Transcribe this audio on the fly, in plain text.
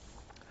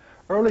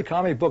Early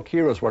comic book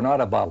heroes were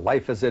not about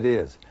life as it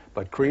is,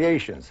 but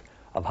creations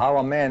of how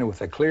a man with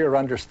a clear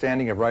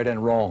understanding of right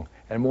and wrong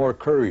and more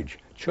courage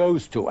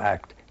chose to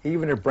act,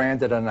 even if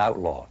branded an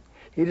outlaw.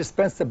 He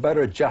dispensed a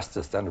better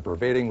justice than the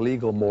prevailing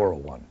legal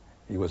moral one.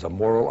 He was a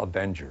moral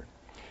avenger.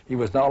 He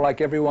was not like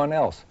everyone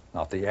else,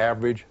 not the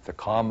average, the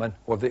common,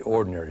 or the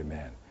ordinary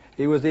man.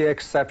 He was the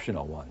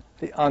exceptional one,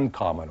 the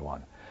uncommon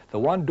one, the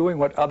one doing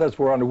what others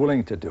were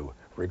unwilling to do,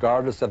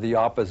 regardless of the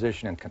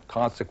opposition and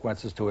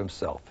consequences to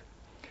himself.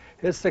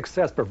 His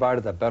success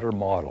provided a better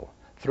model.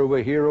 Through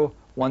a hero,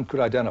 one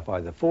could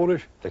identify the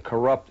foolish, the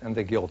corrupt, and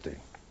the guilty.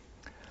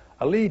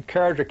 A lead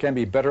character can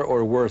be better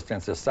or worse than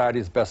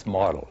society's best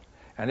model,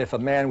 and if a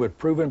man with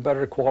proven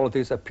better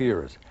qualities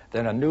appears,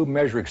 then a new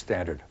measuring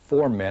standard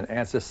for men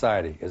and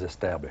society is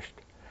established.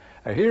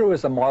 A hero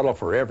is a model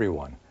for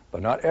everyone,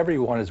 but not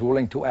everyone is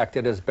willing to act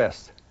at his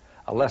best.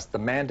 A less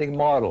demanding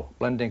model,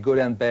 blending good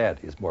and bad,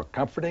 is more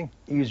comforting,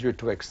 easier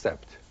to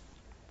accept.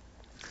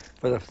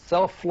 For the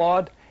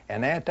self-flawed,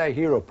 an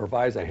anti-hero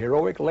provides a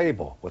heroic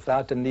label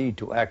without the need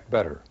to act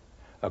better.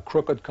 A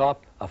crooked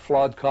cop, a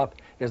flawed cop,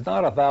 is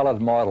not a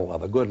valid model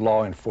of a good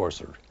law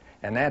enforcer.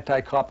 An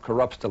anti-cop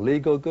corrupts the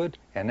legal good,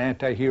 an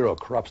anti-hero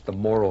corrupts the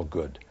moral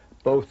good.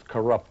 Both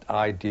corrupt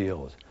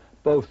ideals.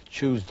 Both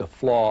choose the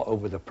flaw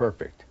over the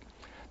perfect.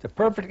 The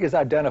perfect is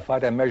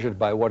identified and measured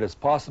by what is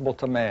possible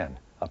to man,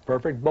 a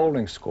perfect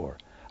bowling score.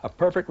 A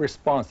perfect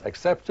response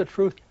accepts the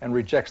truth and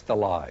rejects the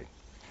lie.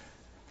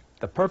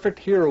 The perfect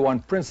hero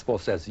on principle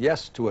says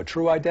yes to a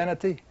true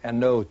identity and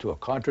no to a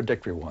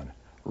contradictory one.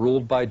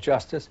 Ruled by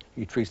justice,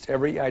 he treats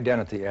every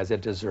identity as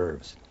it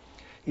deserves.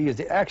 He is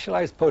the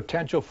actualized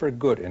potential for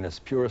good in its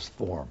purest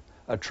form,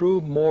 a true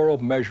moral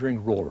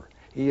measuring ruler.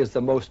 He is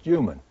the most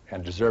human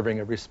and deserving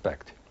of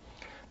respect.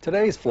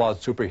 Today's flawed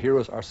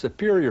superheroes are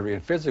superior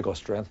in physical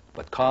strength,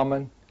 but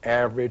common,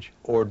 average,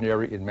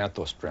 ordinary in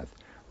mental strength.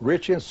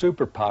 Rich in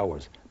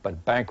superpowers,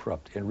 but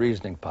bankrupt in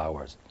reasoning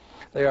powers.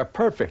 They are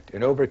perfect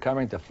in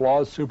overcoming the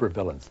flawed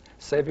supervillains,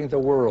 saving the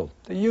world,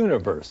 the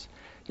universe,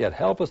 yet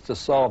helpless to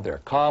solve their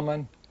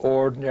common,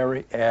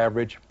 ordinary,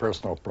 average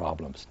personal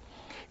problems.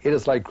 It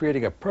is like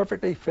creating a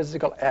perfectly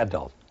physical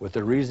adult with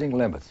the reasoning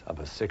limits of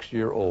a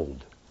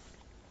 6-year-old.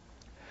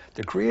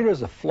 The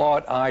creators of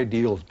flawed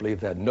ideals believe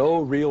that no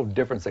real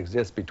difference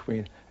exists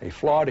between a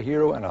flawed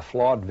hero and a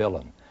flawed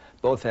villain.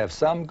 Both have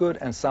some good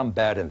and some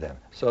bad in them,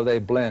 so they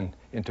blend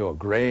into a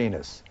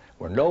grayness,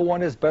 where no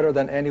one is better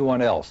than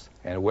anyone else,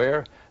 and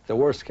where the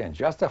worst can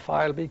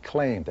justifiably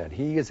claim that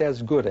he is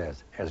as good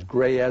as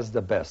gray as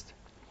the best.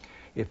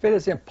 If it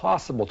is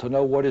impossible to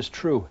know what is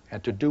true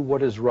and to do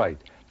what is right,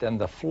 then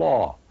the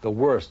flaw, the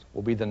worst,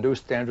 will be the new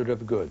standard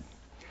of good.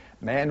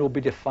 Man will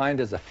be defined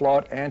as a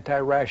flawed,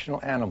 anti-rational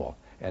animal,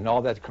 and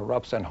all that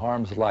corrupts and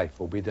harms life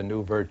will be the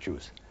new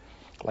virtues.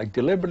 Like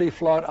deliberately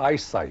flawed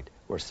eyesight,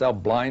 where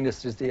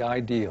self-blindness is the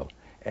ideal,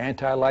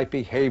 anti-life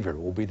behavior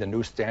will be the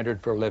new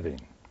standard for living.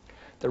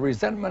 The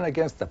resentment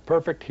against the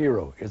perfect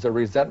hero is a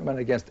resentment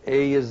against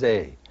A is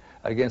A,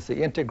 against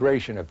the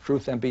integration of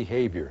truth and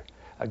behavior,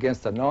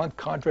 against the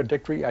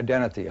non-contradictory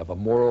identity of a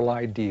moral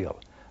ideal,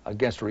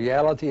 against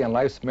reality and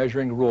life's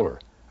measuring ruler,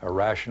 a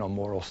rational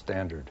moral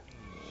standard.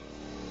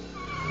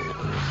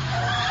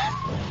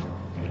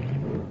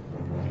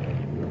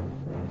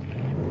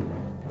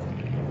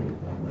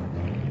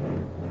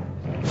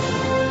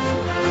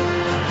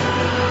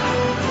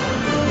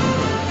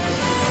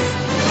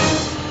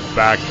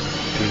 Back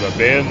to the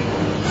bin.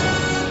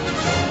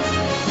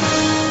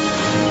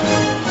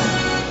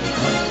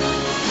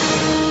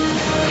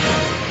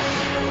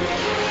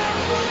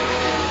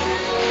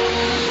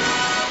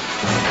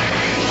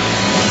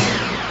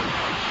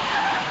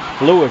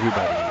 Hello,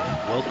 everybody.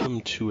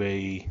 Welcome to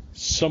a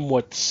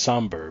somewhat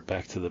somber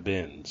Back to the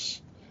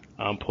Bins.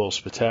 I'm Paul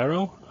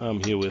Spataro.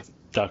 I'm here with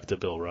Dr.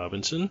 Bill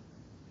Robinson.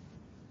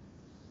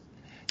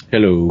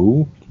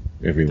 Hello,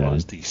 everyone. That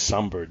is the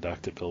somber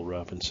Dr. Bill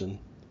Robinson.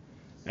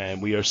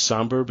 And we are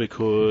somber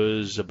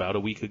because about a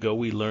week ago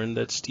we learned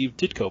that Steve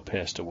Ditko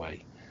passed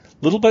away.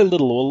 Little by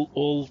little,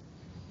 all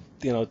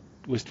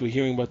we're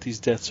hearing about these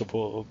deaths of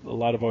a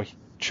lot of our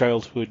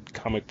childhood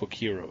comic book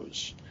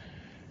heroes.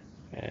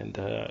 And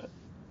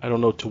I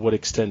don't know to what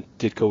extent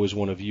Ditko is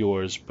one of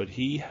yours, but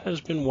he has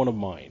been one of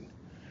mine.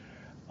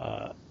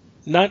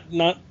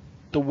 Not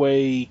the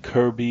way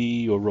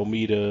Kirby or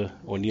Romita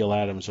or Neil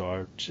Adams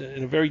are,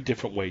 in a very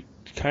different way.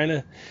 Kind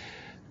of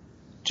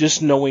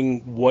just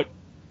knowing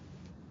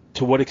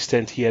to what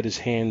extent he had his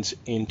hands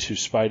into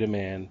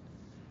Spider-Man.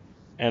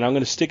 And I'm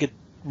going to stick it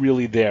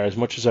really there. As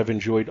much as I've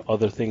enjoyed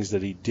other things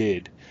that he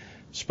did,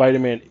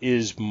 Spider-Man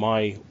is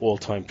my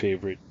all-time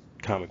favorite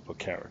comic book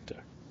character.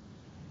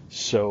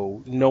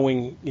 So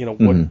knowing,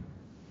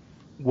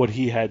 what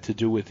he had to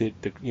do with it,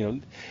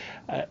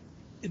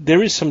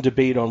 there is some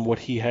debate on what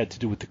he had to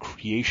do with the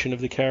creation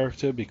of the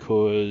character,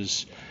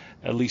 because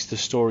at least the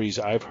stories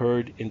I've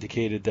heard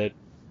indicated that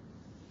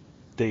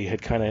they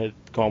had kind of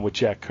gone with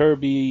Jack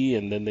Kirby,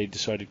 and then they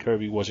decided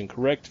Kirby wasn't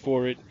correct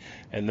for it,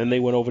 and then they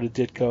went over to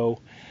Ditko.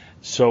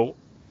 So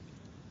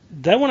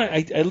that one,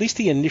 at least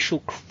the initial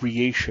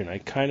creation, I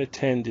kind of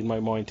tend in my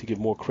mind to give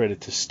more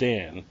credit to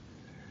Stan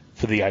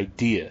for the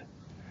idea.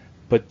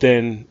 But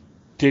then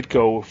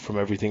Ditko, from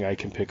everything I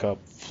can pick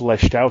up,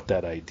 fleshed out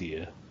that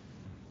idea.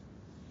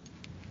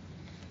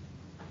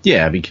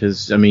 Yeah,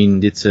 because, I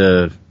mean, it's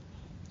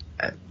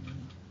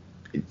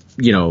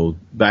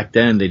back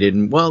then they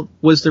didn't, well,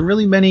 was there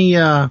really many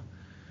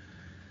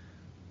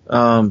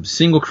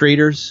single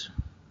creators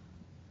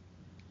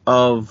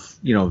of,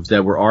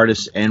 that were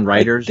artists and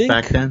writers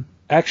back then?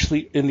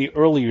 Actually, in the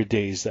earlier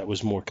days, that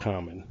was more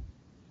common.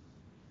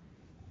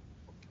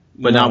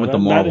 But not with the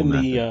Marvel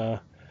method.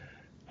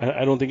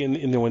 I don't think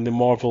in the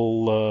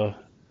Marvel,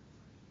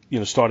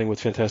 starting with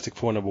Fantastic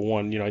Four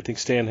 #1, I think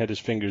Stan had his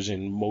fingers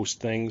in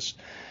most things.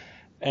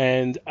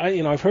 And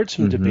I've heard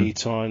some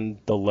debates on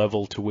the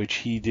level to which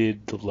he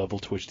did, the level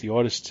to which the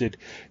artists did.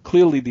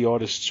 Clearly, the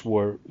artists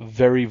were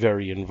very,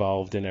 very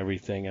involved in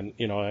everything,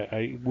 and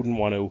I wouldn't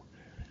want to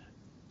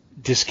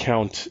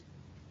discount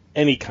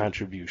any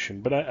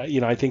contribution, but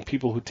I think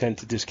people who tend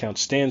to discount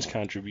Stan's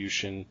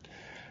contribution,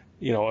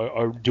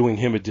 are doing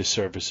him a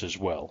disservice as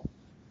well.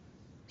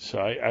 So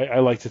I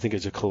like to think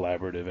it's a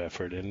collaborative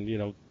effort,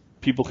 and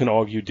people can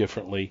argue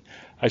differently.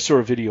 I saw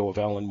a video of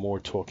Alan Moore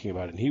talking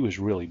about it, and he was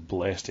really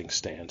blasting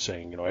Stan,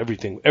 saying,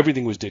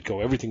 everything was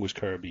Ditko, everything was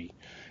Kirby.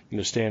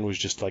 Stan was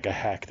just like a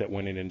hack that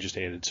went in and just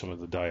added some of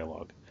the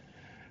dialogue.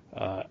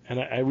 And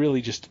I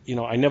really just,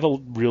 I never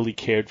really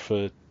cared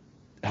for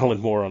Alan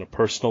Moore on a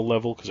personal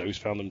level because I always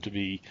found him to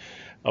be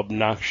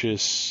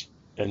obnoxious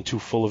and too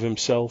full of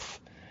himself.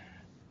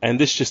 And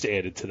this just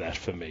added to that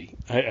for me.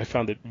 I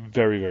found it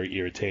very, very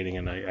irritating,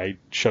 and I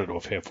shut it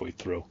off halfway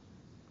through.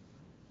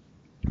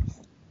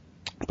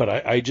 But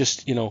I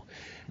just,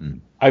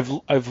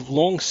 I've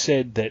long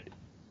said that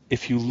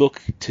if you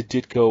look to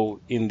Ditko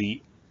in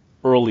the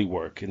early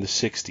work in the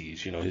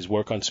 60s, his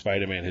work on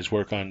Spider-Man, his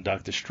work on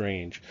Doctor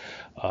Strange,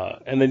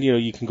 and then,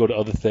 you can go to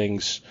other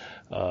things,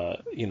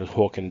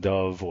 Hawk and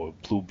Dove or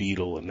Blue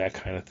Beetle and that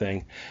kind of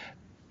thing.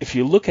 If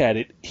you look at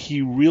it,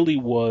 he really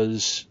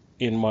was,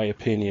 in my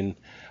opinion,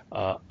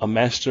 a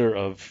master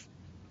of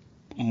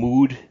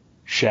mood,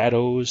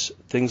 shadows,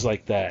 things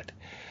like that.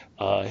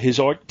 His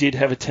art did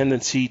have a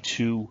tendency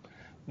to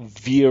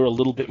veer a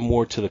little bit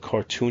more to the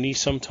cartoony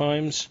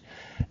sometimes.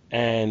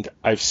 And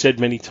I've said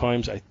many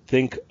times, I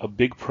think a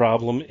big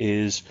problem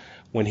is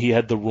when he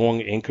had the wrong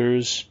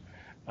inkers,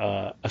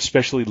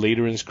 especially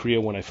later in his career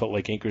when I felt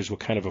like inkers were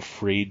kind of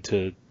afraid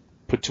to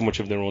put too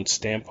much of their own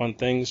stamp on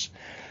things.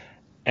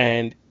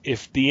 And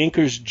if the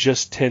inkers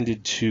just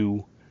tended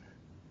to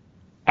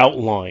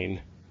outline,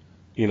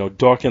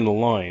 darken the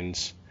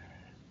lines,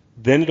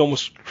 then it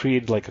almost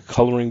created like a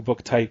coloring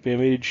book type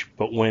image.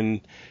 But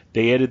when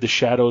they added the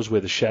shadows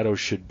where the shadows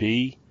should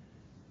be,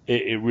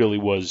 it really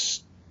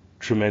was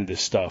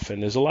tremendous stuff.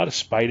 And there's a lot of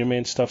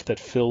Spider-Man stuff that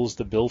fills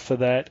the bill for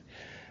that.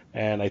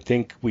 And I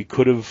think we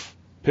could have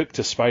picked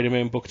a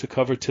Spider-Man book to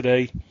cover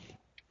today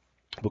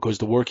because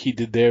the work he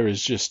did there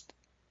is just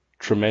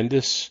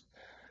tremendous.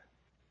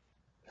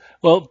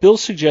 Well, Bill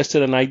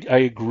suggested, and I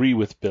agree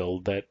with Bill,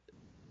 that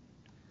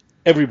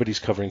everybody's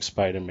covering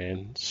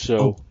Spider-Man.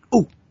 So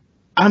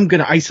I'm going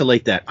to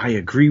isolate that. I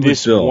agree with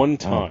this Bill. One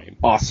time.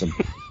 Oh, awesome.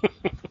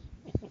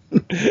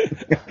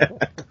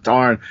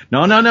 Darn.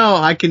 No.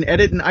 I can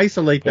edit and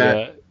isolate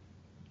that.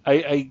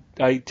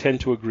 I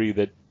tend to agree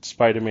that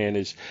Spider-Man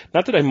is,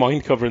 not that I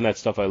mind covering that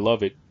stuff, I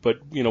love it, but,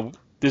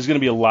 there's going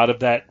to be a lot of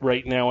that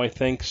right now, I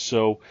think.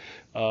 So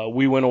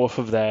we went off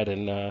of that,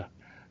 and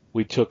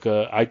we took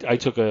I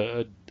took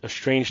a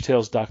Strange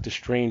Tales Doctor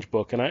Strange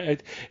book,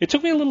 and it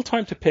took me a little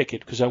time to pick it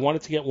because I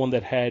wanted to get one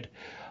that had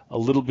a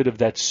little bit of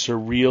that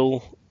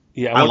surreal.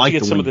 Yeah, I wanted to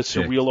get some of the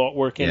surreal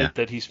artwork in it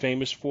that he's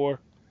famous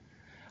for.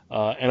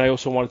 And I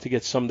also wanted to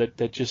get some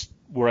that just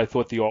where I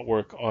thought the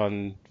artwork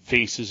on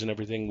faces and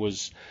everything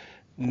was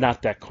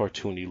not that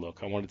cartoony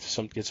look. I wanted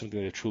to get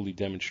something that truly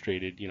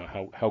demonstrated,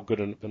 how good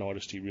an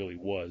artist he really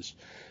was.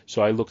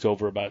 So I looked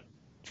over about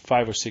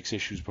 5 or 6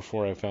 issues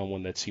before I found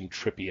one that seemed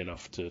trippy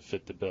enough to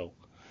fit the bill.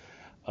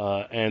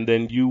 And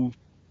then you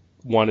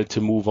wanted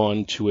to move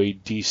on to a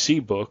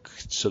DC book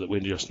so that we're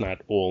just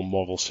not all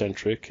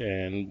Marvel-centric.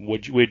 And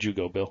where'd you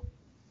go, Bill?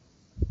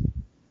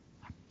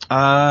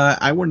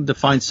 I wanted to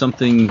find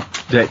something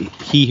that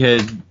he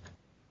had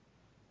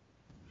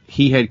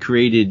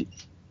created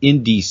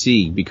in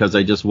DC because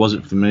I just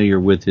wasn't familiar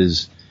with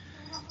his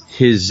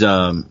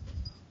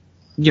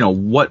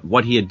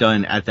what he had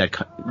done at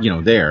that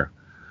there.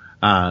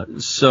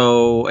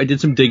 So I did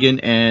some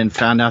digging and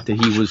found out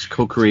that he was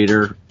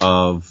co-creator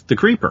of The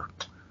Creeper.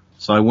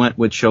 So I went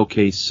with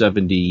Showcase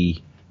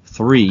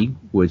 73,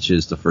 which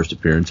is the first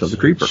appearance of The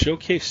Creeper.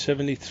 Showcase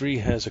 73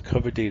 has a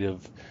cover date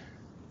of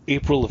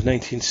April of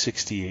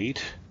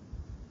 1968,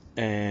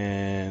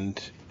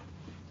 and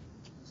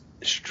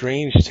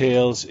Strange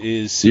Tales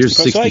is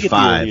 65. So I get the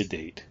earlier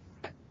date.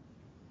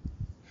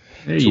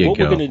 There you go. So what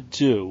we're going to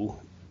do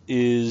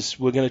is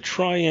we're going to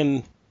try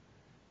and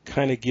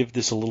kind of give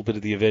this a little bit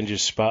of the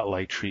Avengers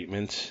Spotlight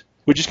treatment.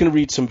 We're just going to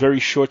read some very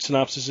short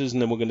synopsises,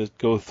 and then we're going to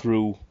go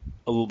through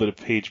a little bit of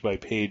page by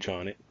page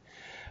on it.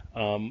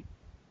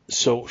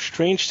 So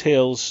Strange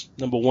Tales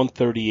number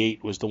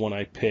 138 was the one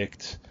I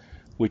picked,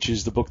 which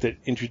is the book that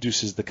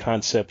introduces the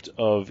concept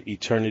of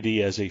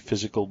eternity as a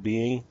physical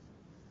being.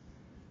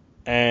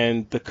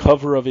 And the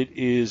cover of it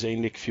is a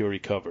Nick Fury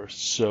cover.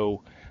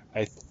 So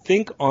I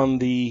think on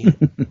the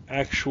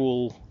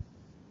actual,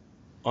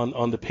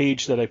 on the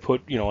page that I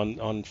put,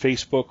 on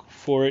Facebook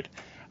for it,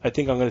 I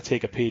think I'm going to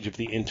take a page of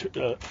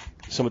the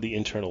some of the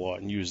internal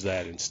art and use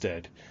that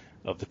instead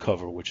of the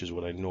cover, which is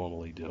what I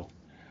normally do.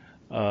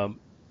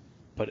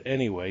 But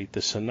anyway,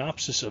 the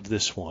synopsis of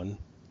this one,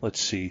 let's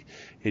see,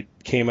 it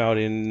came out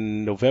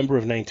in November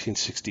of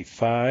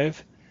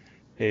 1965.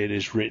 It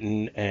is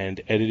written and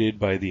edited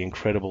by the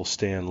incredible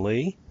Stan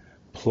Lee,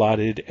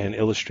 plotted and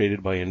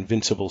illustrated by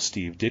invincible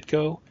Steve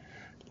Ditko,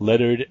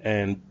 lettered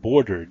and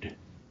bordered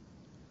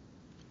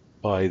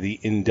by the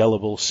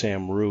indelible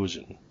Sam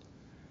Rosen.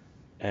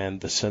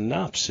 And the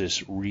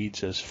synopsis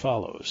reads as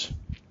follows.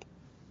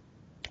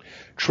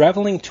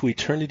 Traveling to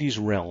eternity's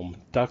realm,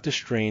 Doctor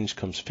Strange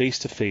comes face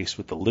to face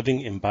with the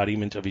living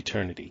embodiment of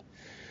eternity.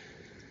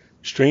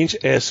 Strange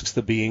asks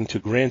the being to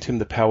grant him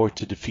the power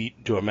to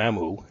defeat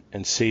Dormammu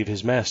and save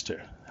his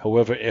master.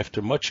 However,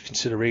 after much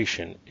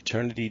consideration,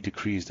 Eternity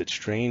decrees that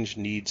Strange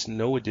needs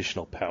no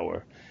additional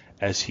power,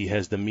 as he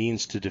has the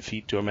means to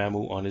defeat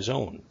Dormammu on his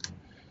own.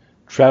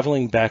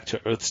 Traveling back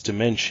to Earth's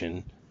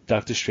dimension,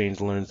 Doctor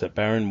Strange learns that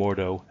Baron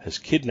Mordo has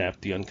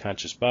kidnapped the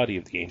unconscious body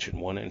of the Ancient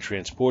One and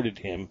transported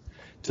him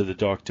to the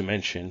Dark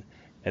Dimension,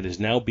 and is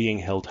now being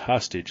held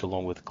hostage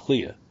along with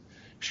Clea.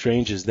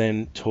 Strange is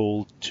then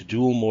told to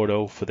duel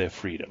Mordo for their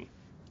freedom.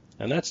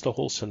 And that's the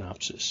whole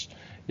synopsis.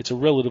 It's a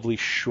relatively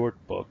short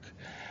book.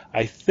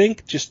 I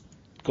think, just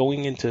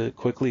going into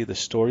quickly the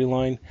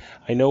storyline,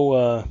 I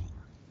know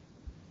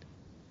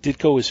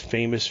Ditko is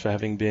famous for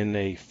having been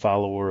a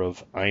follower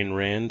of Ayn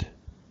Rand,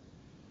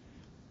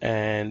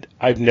 and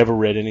I've never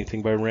read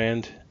anything by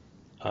Rand,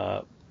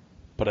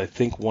 but I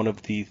think one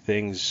of the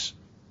things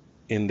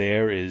in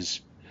there is,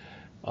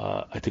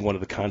 I think one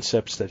of the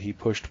concepts that he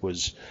pushed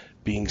was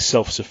being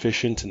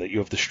self-sufficient and that you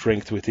have the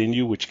strength within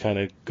you, which kind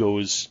of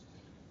goes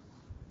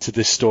to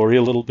this story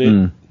a little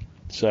bit.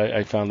 So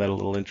I found that a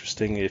little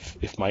interesting,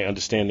 if my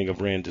understanding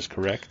of Rand is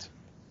correct.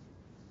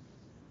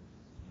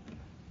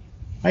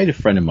 I had a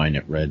friend of mine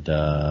that read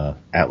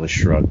Atlas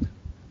Shrugged.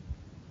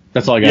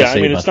 That's all I got to say about that.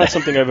 Yeah, I mean, it's not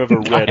something I've ever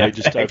read.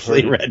 I've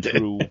heard it it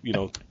through,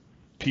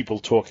 people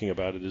talking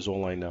about it is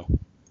all I know.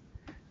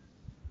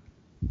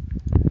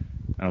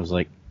 I was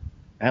like,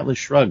 Atlas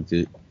Shrugged.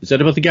 Is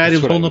that about the guy that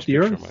was holding up the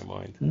Earth? In my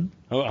mind.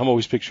 I'm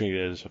always picturing it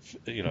as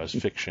as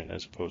fiction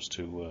as opposed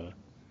to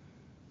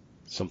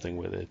something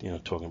with it,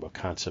 talking about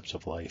concepts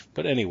of life.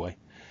 But anyway,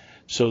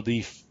 so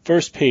the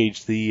first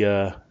page,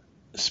 the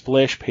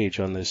splash page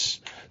on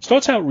this,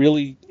 starts out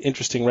really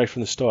interesting right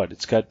from the start.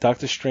 It's got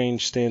Doctor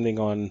Strange standing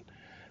on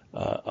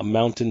a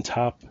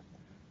mountaintop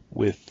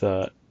with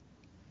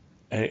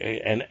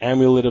an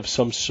amulet of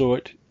some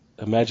sort.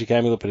 A magic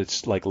amulet, but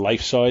it's like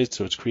life-sized,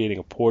 so it's creating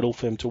a portal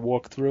for him to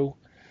walk through.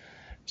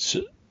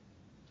 So,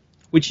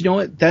 which,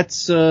 what, that's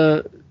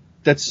so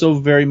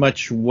very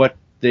much what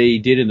they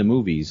did in the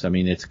movies. I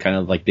mean, it's kind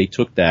of like they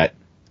took that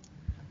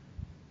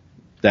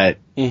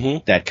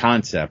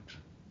concept,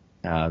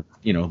 where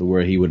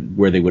they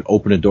would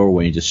open a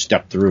doorway and just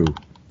step through.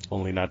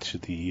 Only not to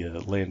the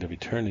land of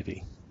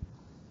eternity.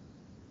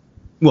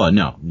 Well,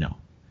 no.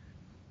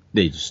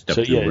 They just step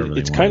through wherever they want to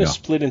go. It's kind of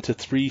split into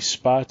three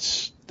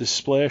spots, this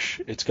splash.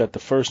 It's got the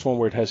first one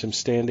where it has him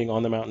standing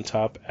on the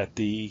mountaintop at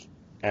the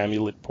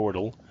amulet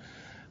portal.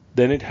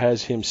 Then it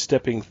has him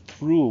stepping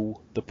through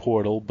the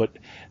portal, but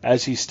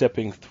as he's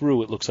stepping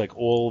through, it looks like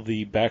all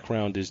the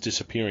background is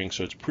disappearing.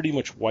 So it's pretty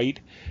much white,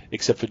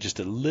 except for just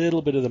a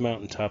little bit of the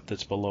mountaintop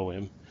that's below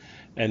him.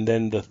 And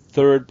then the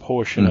third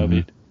portion of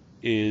it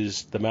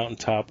is the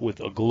mountaintop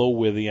with a glow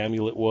where the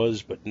amulet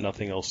was, but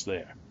nothing else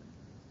there.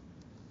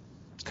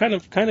 It's kind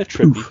of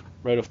trippy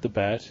right off the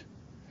bat.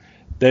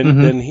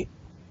 Then he.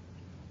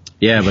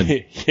 Yeah, but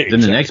then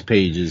the next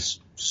page is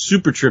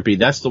super trippy.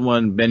 That's the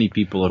one many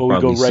people have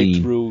probably seen. We go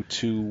right through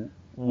to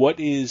what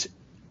is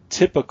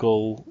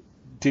typical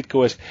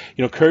Ditko-esque.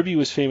 Kirby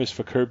was famous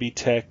for Kirby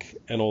Tech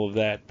and all of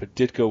that, but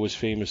Ditko was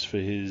famous for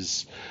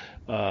his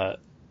trippy,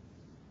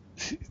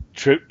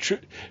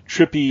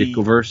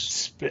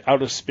 Ditkoverse,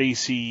 out of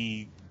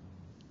spacey,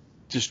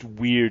 just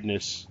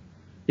weirdness.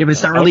 Yeah, but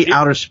it's not really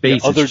outer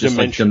space. It's just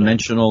like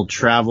dimensional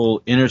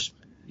travel,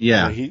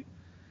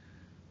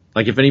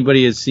 like if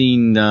anybody has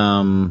seen,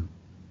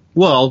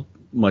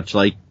 much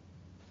like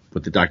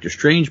with the Doctor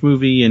Strange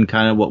movie and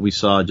kind of what we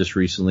saw just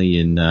recently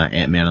in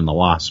Ant-Man and the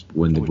Wasp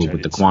with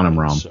the quantum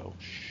realm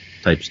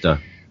type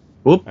stuff.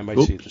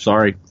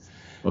 Sorry.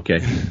 Okay.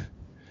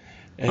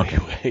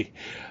 Anyway,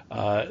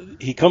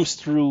 he comes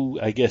through,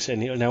 I guess,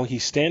 and now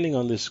he's standing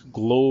on this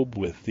globe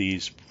with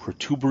these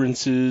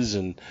protuberances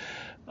and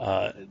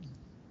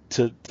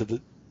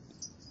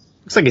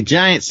looks like a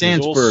giant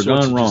sand spur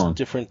gone wrong.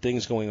 Different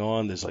things going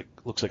on. There's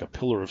looks like a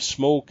pillar of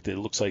smoke. There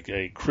looks like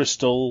a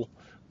crystal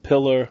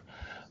pillar.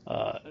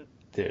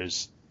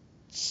 There's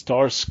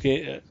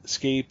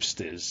starscapes.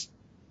 There's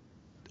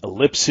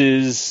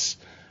ellipses.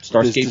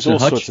 Starscapes There's and all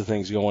Hutch. sorts of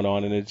things going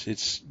on, and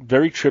it's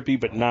very trippy,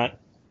 but not,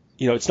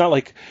 it's not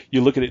like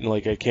you look at it and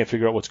like, I can't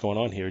figure out what's going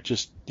on here. It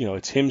just,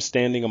 it's him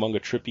standing among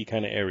a trippy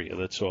kind of area.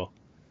 That's all.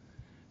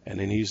 And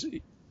then he's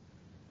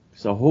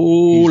a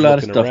whole lot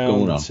of looking stuff around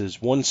going and on.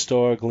 says, "One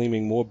star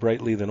gleaming more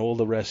brightly than all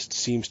the rest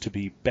seems to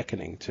be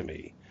beckoning to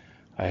me.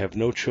 I have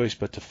no choice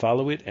but to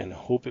follow it and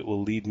hope it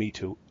will lead me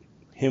to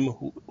him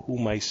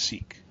whom I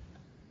seek."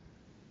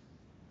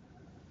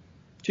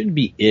 Shouldn't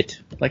be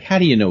it. Like, how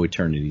do you know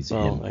eternity's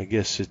Well, him? I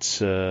guess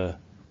it's a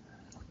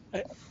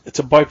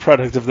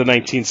byproduct of the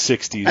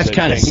 1960s. That's I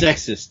kind of think.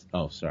 sexist.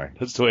 Oh, sorry.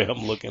 That's the way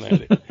I'm looking at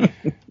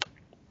it.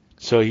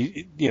 So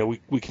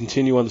we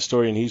continue on the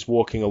story, and he's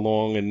walking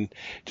along, and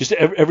just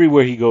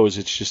everywhere he goes,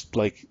 it's just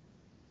like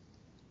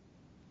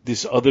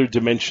this other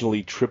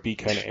dimensionally trippy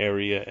kind of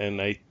area. And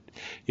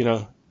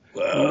we're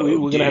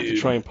gonna have to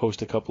try and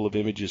post a couple of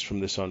images from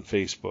this on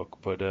Facebook,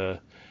 but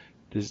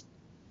there's.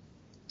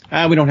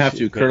 We don't have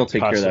to. Kurt will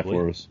take care of that Possibly.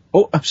 for us.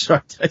 Oh, I'm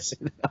sorry. Did I say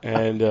that?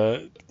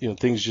 And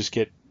things just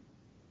get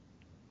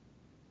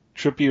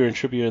trippier and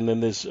trippier, and then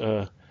there's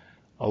a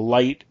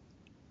light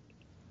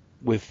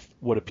with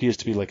what appears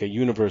to be like a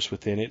universe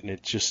within it, and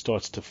it just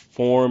starts to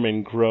form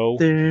and grow.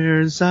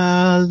 There's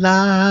a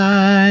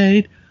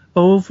light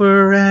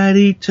over at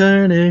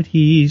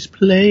eternity's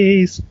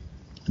place.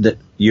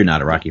 You're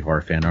not a Rocky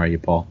Horror fan, are you,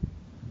 Paul?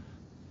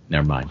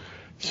 Never mind.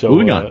 So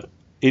Moving on.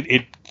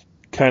 It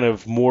kind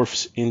of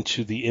morphs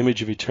into the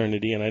image of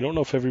eternity, and I don't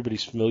know if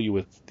everybody's familiar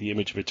with the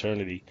image of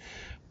eternity,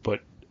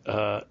 but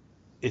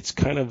it's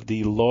kind of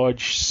the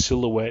large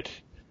silhouette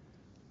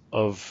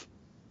of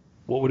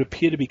what would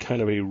appear to be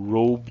kind of a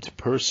robed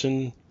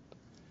person,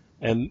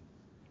 and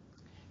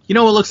You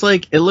know what it looks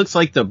like? It looks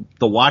like the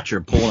Watcher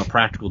pulling a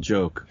practical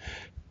joke.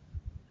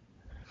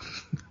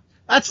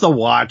 That's the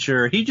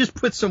Watcher. He just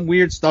put some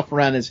weird stuff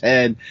around his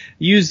head,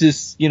 used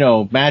this,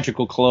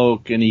 magical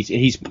cloak, and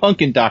he's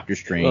punking Doctor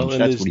Strange. well,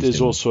 and That's what he's there's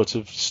doing. all sorts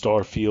of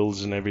star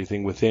fields and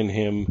everything within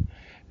him,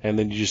 and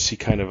then you just see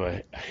kind of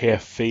a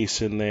half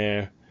face in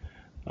there.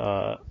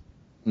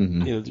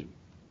 Mhm.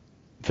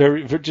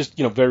 Very,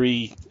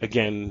 very,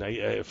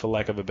 again, for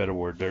lack of a better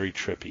word, very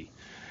trippy.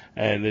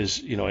 And there's,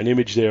 an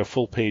image there, a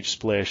full page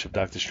splash of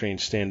Doctor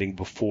Strange standing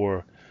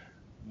before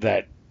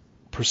that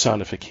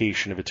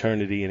personification of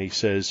eternity, and he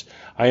says,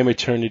 "I am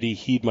eternity,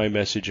 heed my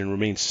message and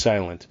remain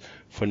silent,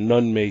 for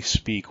none may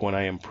speak when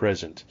I am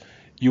present.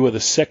 You are the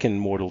second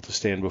mortal to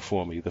stand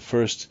before me. The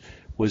first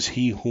was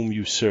he whom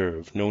you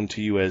serve, known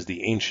to you as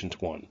the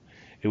Ancient One.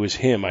 It was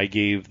him I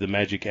gave the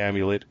magic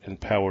amulet and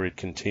power it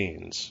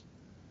contains."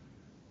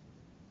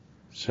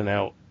 So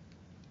now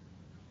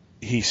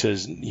he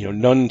says,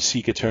 none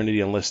seek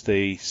eternity unless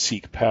they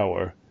seek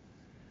power.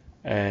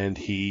 And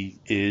he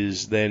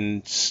is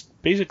then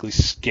basically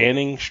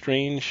scanning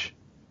Strange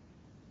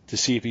to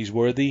see if he's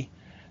worthy.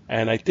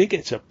 And I think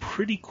it's a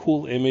pretty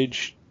cool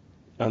image.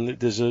 When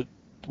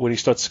he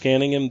starts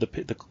scanning him,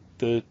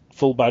 the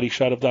full body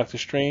shot of Doctor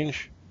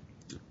Strange.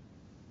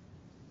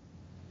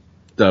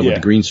 With the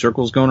green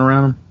circles going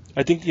around him?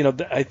 I think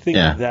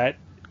that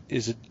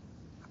is a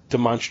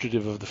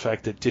demonstrative of the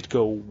fact that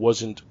Ditko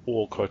wasn't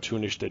all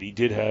cartoonish, that he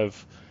did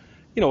have,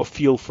 a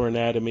feel for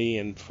anatomy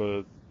and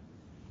for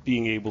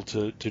being able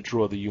to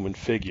draw the human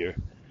figure.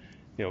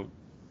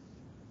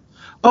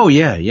 Oh,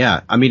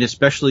 yeah. I mean,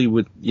 especially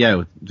with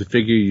the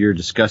figure you're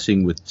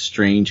discussing with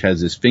Strange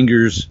has his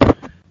fingers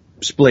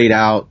splayed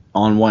out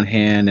on one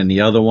hand and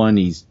the other one,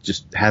 he's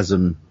just has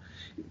them.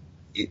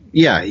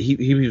 Yeah,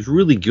 he was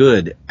really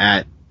good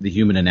at the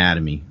human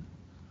anatomy.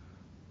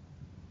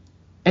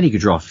 And he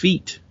could draw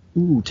feet.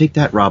 Ooh, take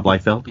that, Rob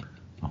Liefeld.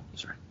 Oh,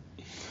 sorry.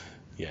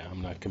 Yeah,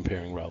 I'm not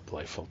comparing Rob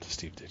Liefeld to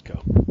Steve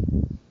Ditko.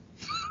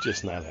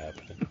 Just not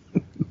happening.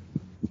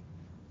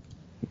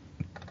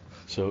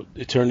 So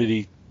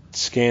Eternity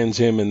scans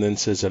him and then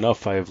says,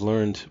 "Enough, I have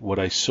learned what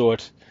I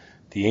sought.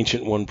 The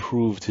Ancient One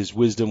proved his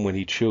wisdom when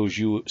he chose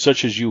you,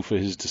 such as you, for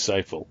his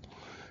disciple.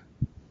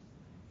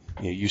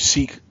 You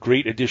seek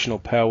great additional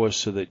power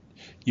so that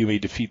you may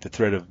defeat the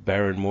threat of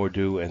Baron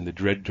Mordo and the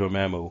dread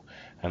Dormammu,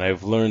 and I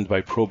have learned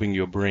by probing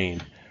your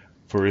brain.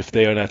 For if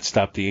they are not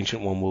stopped, the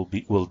Ancient One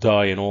will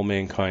die, and all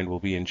mankind will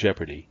be in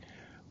jeopardy.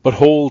 But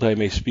hold, I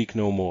may speak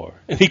no more."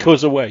 And he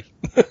goes away.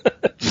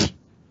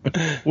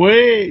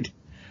 Wait.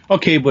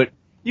 Okay, but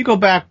you go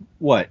back,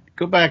 what?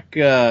 Go back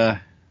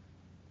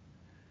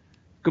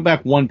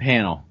one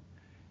panel.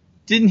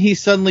 Didn't he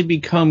suddenly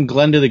become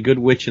Glenda the Good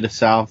Witch of the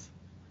South?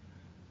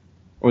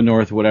 Or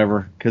North,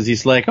 whatever. Because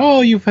he's like, "Oh,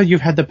 you've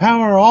had the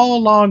power all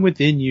along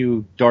within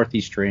you,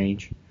 Dorothy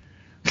Strange."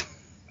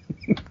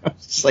 I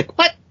was just like,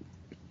 what?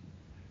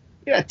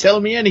 You're not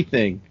telling me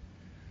anything.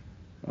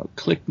 I'll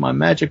click my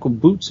magical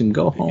boots and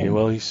go home. Yeah,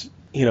 well,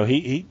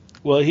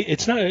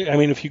 it's not, I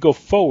mean, if you go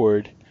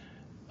forward,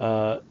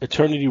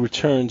 Eternity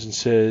returns and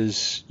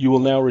says, "You will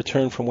now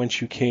return from whence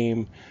you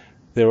came.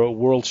 There are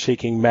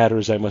world-shaking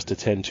matters I must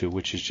attend to,"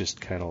 which is just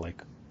kind of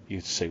like,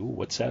 you say, "Ooh,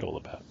 what's that all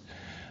about?"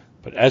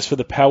 But as for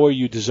the power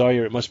you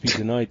desire, it must be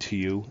denied to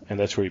you, and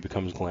that's where he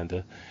becomes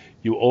Glenda.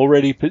 You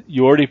already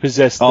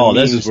possess the Oh,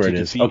 this means is where to it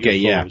is. defeat Okay,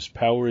 your yeah. foes.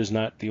 Power is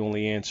not the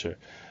only answer.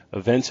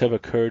 Events have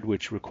occurred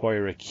which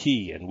require a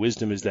key, and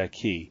wisdom is that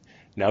key.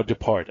 Now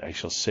depart, I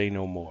shall say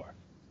no more.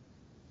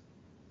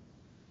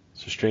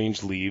 So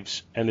Strange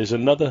leaves, and there's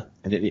another.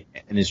 And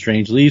his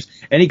Strange leaves,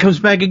 and he comes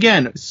back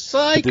again.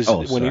 Psych! But Oh,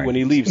 when sorry.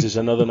 he leaves, there's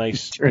another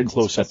nice Turns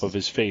close up his- of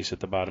his face at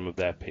the bottom of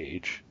that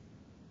page.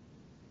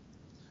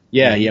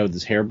 Yeah, with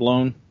his hair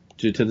blown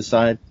to the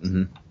side.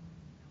 Mm-hmm.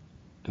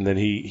 And then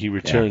he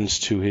returns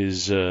to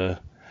his. Well,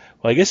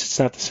 I guess it's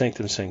not the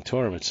Sanctum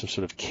Sanctorum; it's some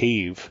sort of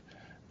cave.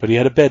 But he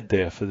had a bed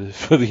there for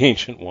the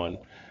Ancient One.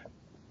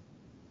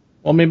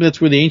 Well, maybe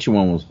that's where the Ancient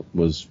One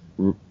was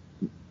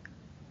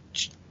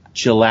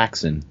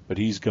chillaxing. But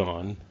he's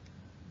gone,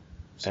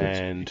 So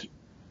and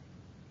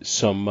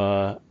some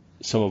of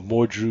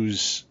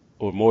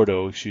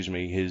Mordo, excuse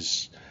me,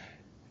 his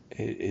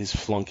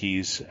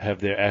flunkies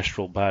have their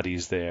astral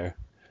bodies there,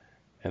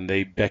 and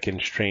they beckon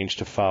Strange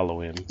to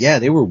follow him. yeah,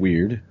 they were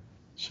weird.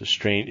 So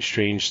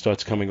Strange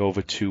starts coming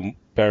over to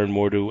Baron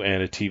Mordo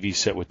and a TV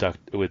set with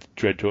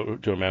Dread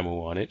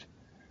Dormammu on it.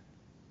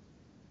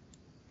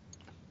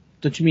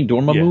 Don't you mean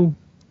Dormammu?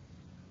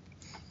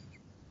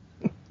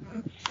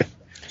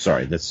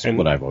 Sorry, that's And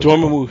what I've always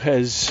Dormammu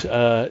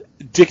has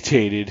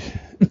dictated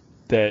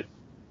that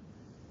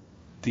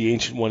the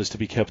Ancient One is to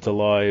be kept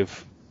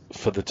alive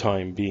for the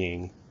time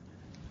being.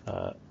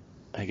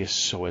 I guess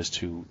so as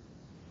to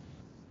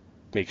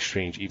make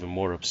Strange even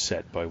more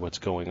upset by what's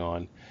going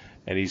on.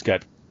 And he's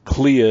got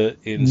Clea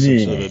in some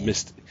sort of a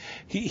mist.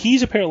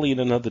 He's apparently in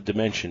another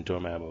dimension,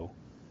 Dormammu.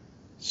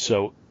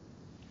 So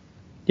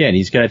Yeah, and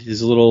he's got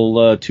his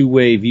little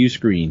two-way view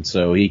screen,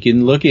 so he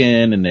can look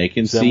in and they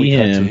can then see we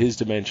cut to him. his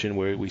dimension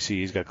where we see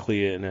he's got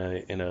Clea in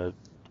a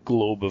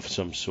globe of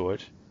some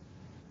sort.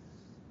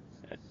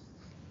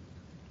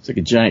 It's like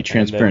a giant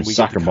transparent and then we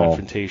soccer get the ball.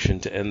 confrontation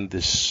to end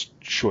this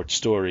short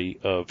story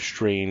of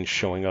Strange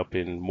showing up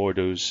in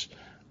Mordo's,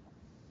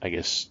 I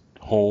guess,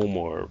 home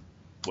or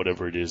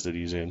whatever it is that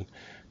he's in.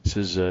 It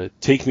says,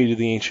 "Take me to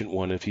the Ancient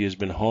One. If he has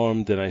been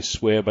harmed, then I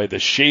swear by the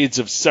shades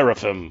of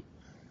Seraphim."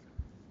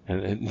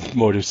 And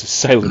Mordo's a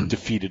silent,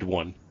 defeated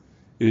one.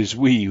 "It is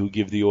we who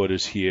give the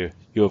orders here.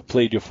 You have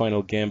played your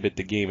final gambit.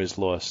 The game is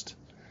lost."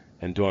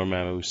 And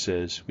Dormammu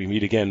says, "We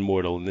meet again,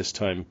 mortal, and this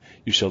time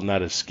you shall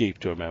not escape,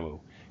 Dormammu.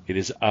 It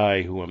is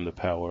I who am the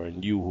power,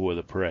 and you who are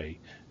the prey.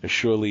 As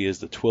surely as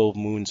the 12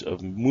 moons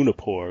of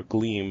Munapor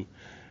gleam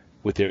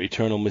with their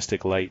eternal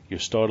mystic light, your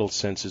startled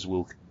senses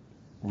will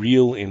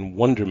reel in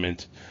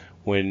wonderment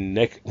when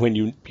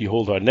you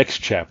behold our next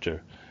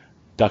chapter,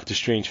 Doctor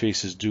Strange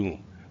faces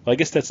doom." Well, I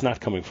guess that's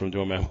not coming from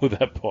Dormammu,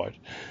 that part.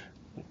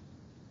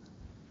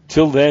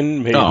 "Till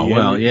then, may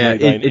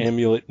thine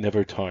amulet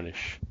never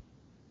tarnish."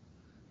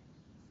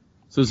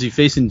 So is he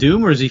facing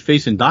Doom or is he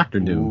facing Doctor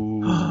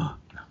Doom?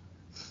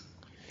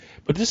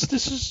 But this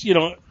is,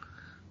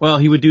 Well,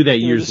 he would do that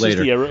this years is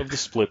later. the era of the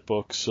split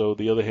book, so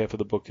the other half of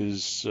the book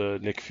is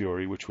Nick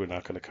Fury, which we're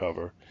not going to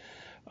cover.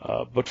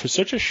 But for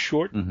such a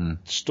short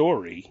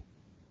story,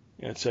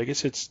 I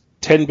guess it's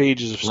 10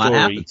 pages of A lot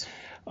story.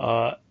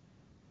 happens.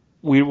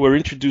 We were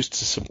introduced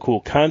to some cool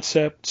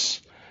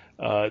concepts.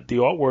 The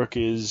artwork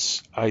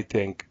is, I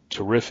think,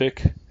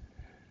 terrific.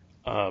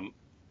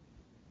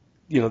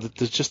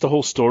 Just the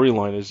whole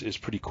storyline is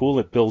pretty cool.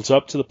 It builds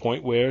up to the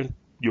point where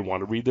you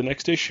want to read the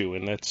next issue,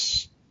 and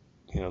that's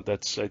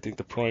I think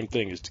the prime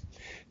thing is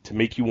to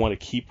make you want to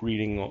keep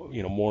reading,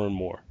 more and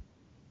more.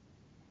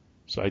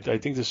 So I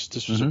think this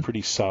was a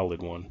pretty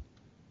solid one.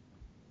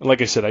 And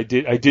like I said, I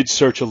did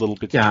search a little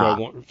bit to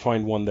try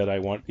find one that I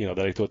want, that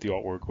I thought the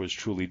artwork was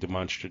truly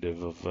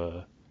demonstrative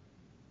of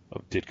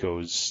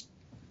Ditko's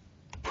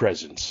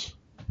presence.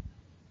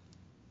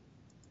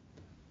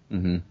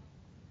 Mm-hmm.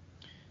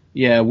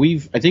 Yeah,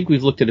 I think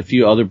we've looked at a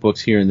few other books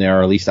here and there,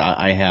 or at least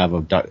I have,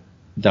 of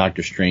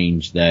Doctor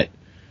Strange that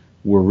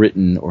were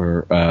written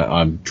or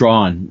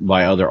drawn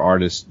by other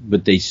artists,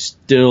 but they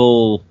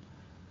still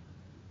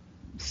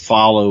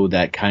follow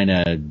that kind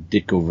of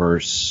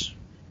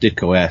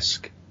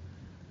Ditko-esque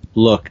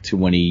look to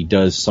when he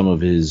does some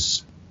of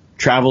his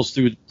travels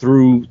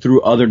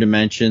through other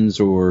dimensions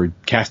or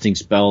casting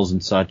spells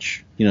and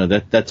such.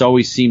 That's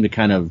always seemed to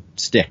kind of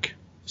stick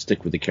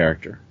with the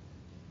character.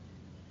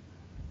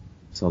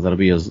 So that'll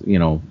be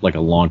like a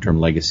long-term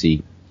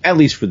legacy, at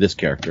least for this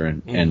character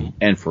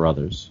and for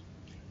others.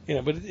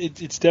 Yeah, but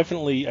it's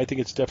definitely, I think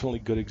it's definitely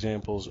good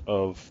examples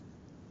of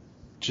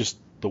just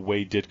the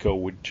way Ditko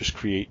would just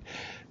create,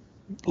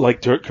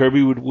 like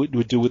Kirby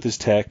would do with his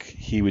tech.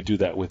 He would do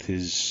that with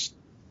his,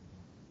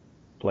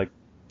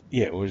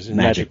 it was in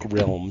Magic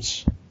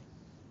Realms.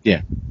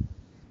 Yeah.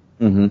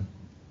 Mm-hmm.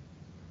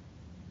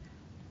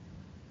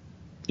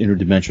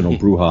 Interdimensional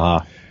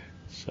brouhaha.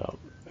 So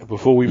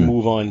before we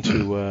move on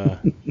to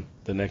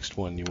the next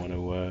one, you want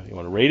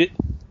to rate it?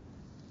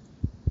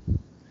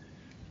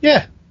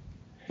 Yeah.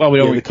 Well, we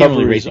don't can't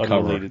really rate the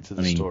cover. Unrelated to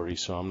the story,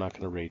 so I'm not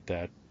going to rate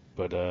that.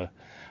 But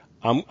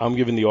I'm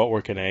giving the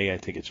artwork an A. I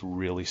think it's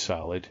really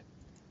solid.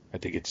 I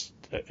think it's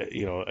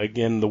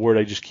again, the word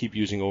I just keep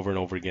using over and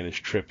over again is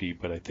trippy,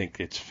 but I think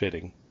it's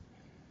fitting.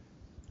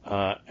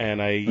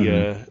 And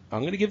I'm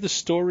going to give the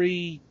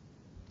story.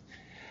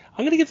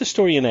 I'm going to give the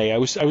story an A. I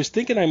was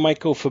thinking I might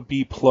go for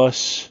B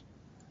plus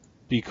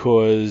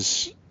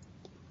because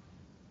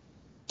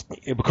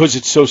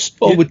it's so.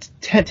 Well, with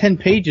 10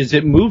 pages,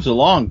 it moves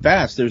along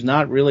fast. There's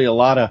not really a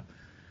lot of.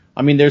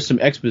 I mean, there's some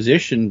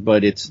exposition,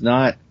 but it's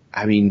not.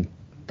 I mean,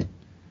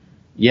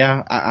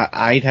 yeah,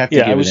 I'd have to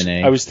give it an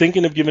A. I was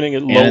thinking of giving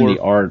it lower. And the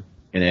art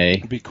an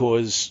A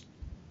because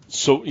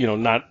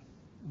not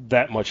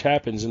that much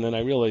happens, and then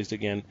I realized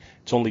again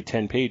it's only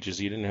 10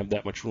 pages. You didn't have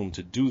that much room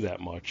to do that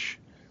much.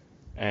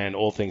 And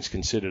all things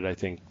considered, I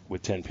think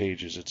with 10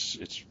 pages,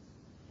 it's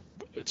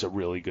a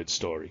really good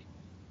story.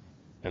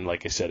 And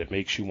like I said, it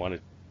makes you want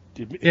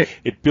to.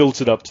 It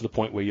builds it up to the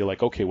point where you're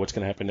like, okay, what's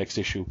going to happen next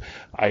issue?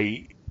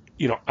 I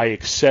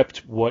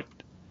accept what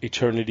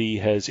Eternity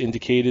has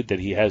indicated, that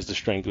he has the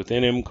strength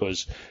within him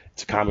because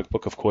it's a comic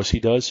book. Of course he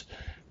does.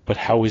 But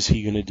how is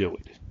he going to do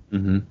it?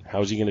 Mm-hmm.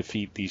 How is he going to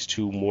defeat these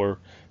two more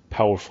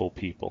powerful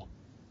people?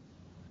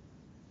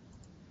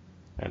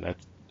 And that.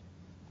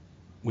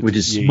 Which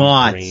is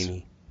smart.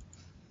 Brainy.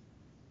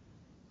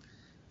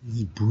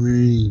 The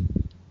brain.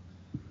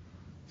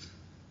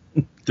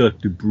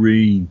 Dr.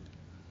 Brain.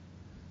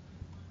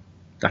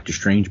 Dr.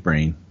 Strange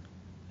Brain.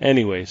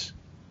 Anyways,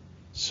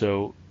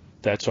 so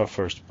that's our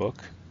first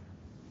book.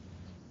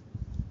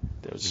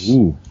 That was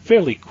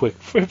fairly quick,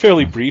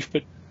 fairly brief,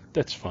 but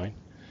that's fine.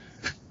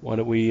 Why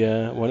don't we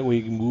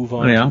move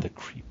on to the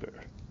Creeper?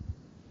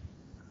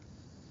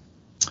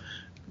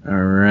 All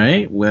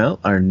right. Well,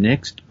 our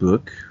next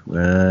book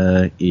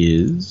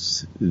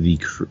is I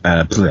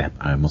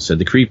almost said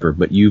the Creeper,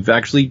 but you've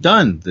actually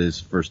done this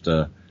first.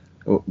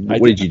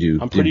 What did you do?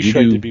 I'm pretty did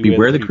sure you I did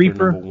Beware the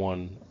Creeper? Number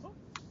 1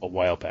 a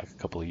while back, a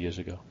couple of years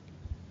ago.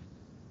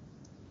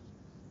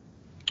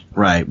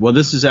 Right. Well,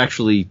 this is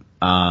actually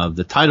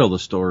the title of the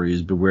story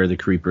is Beware the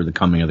Creeper: The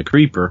Coming of the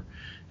Creeper,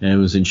 and it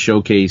was in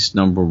Showcase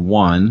number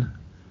 1.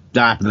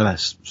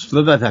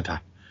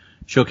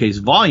 Showcase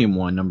Volume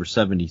 1, number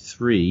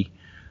 73.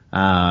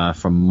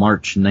 From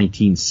March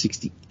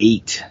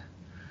 1968,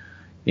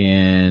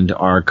 and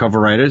our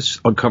cover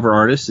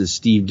artist is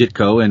Steve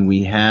Ditko, and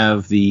we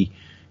have the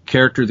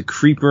character the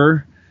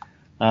Creeper.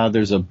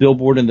 There's a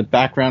billboard in the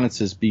background that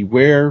says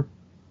 "Beware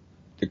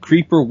the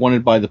Creeper,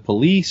 wanted by the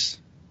police,"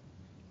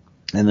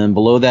 and then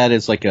below that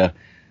is like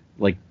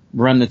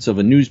remnants of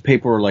a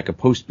newspaper or like a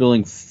post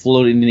building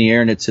floating in the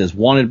air, and it says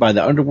 "Wanted by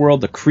the underworld,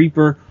 the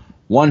Creeper."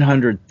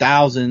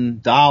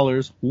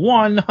 $100,000.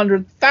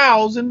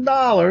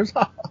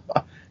 $100,000.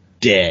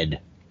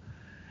 Dead.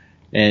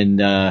 And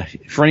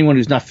for anyone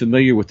who's not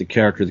familiar with the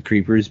character of the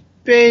Creeper, is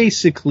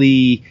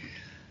basically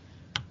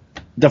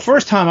the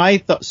first time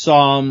I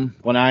saw him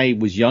when I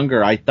was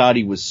younger, I thought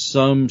he was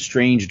some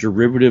strange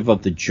derivative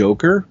of the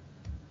Joker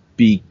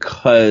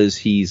because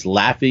he's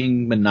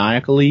laughing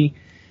maniacally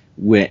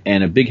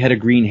and a big head of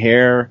green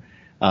hair.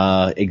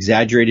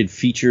 Exaggerated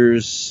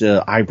features,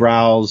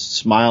 eyebrows,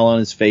 smile on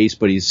his face,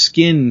 but his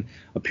skin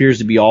appears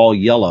to be all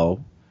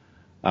yellow,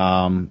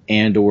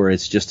 and or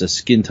it's just a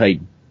skin-tight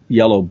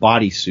yellow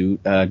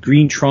bodysuit.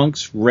 Green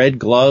trunks, red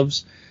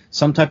gloves,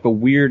 some type of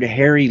weird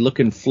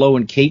hairy-looking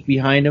flowing cape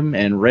behind him,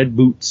 and red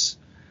boots.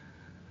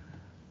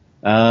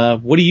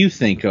 What do you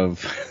think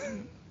of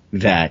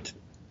that?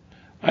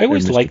 I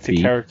always liked the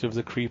character of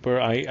the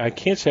Creeper. I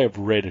can't say I've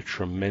read a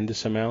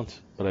tremendous amount,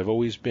 but I've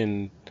always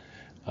been...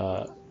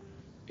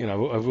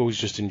 I've always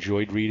just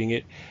enjoyed reading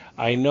it.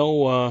 I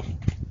know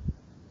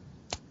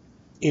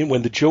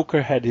when the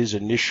Joker had his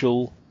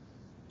initial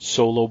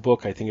solo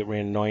book, I think it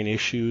ran 9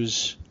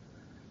 issues,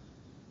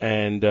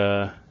 and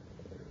that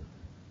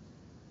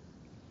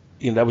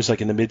was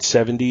like in the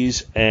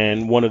mid-'70s,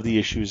 and one of the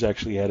issues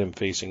actually had him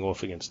facing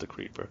off against the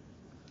Creeper.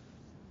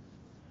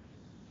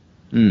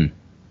 He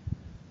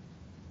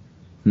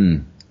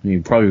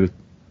probably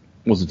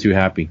wasn't too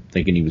happy,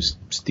 thinking he was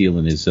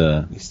stealing his...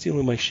 He's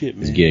stealing my shit,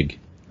 man. His gig.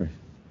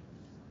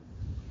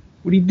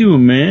 What are you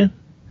doing, man?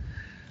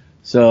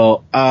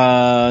 So,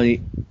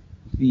 I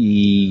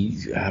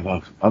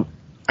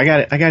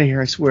got it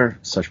here. I swear,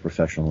 such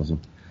professionalism.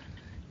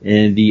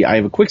 And I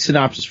have a quick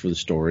synopsis for the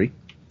story.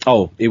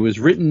 Oh, it was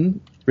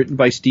written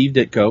by Steve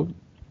Ditko.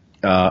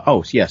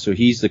 So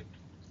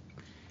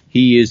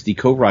he is the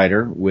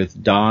co-writer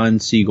with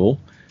Don Siegel.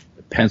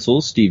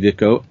 Pencils, Steve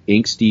Ditko.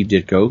 Ink, Steve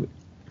Ditko.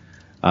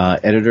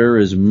 Editor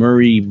is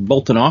Murray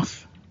Boltinoff.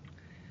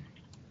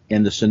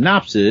 And the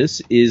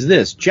synopsis is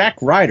this. Jack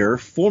Ryder,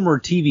 former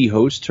TV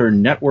host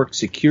turned network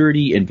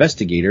security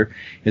investigator,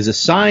 is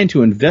assigned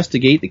to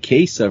investigate the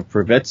case of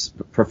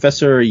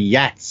Professor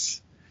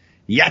Yahtzee,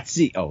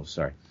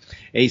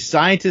 a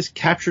scientist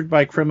captured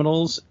by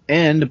criminals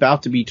and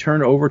about to be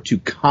turned over to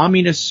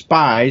communist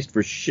spies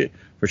for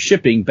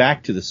shipping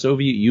back to the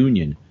Soviet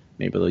Union.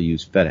 Maybe they'll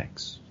use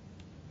FedEx.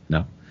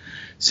 No.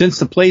 Since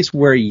the place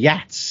where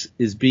Yats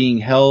is being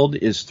held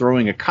is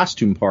throwing a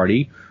costume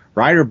party,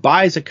 Ryder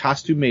buys a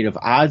costume made of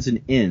odds and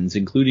ends,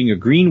 including a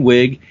green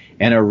wig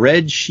and a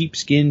red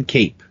sheepskin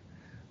cape.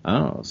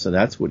 Oh, so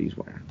that's what he's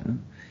wearing. Huh?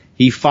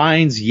 He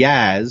finds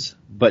Yaz,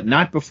 but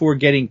not before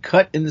getting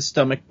cut in the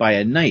stomach by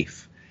a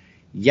knife.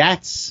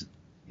 Yahtzee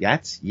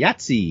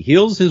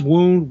heals his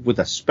wound with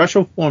a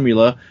special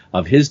formula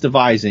of his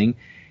devising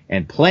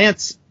and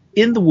plants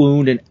in the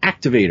wound an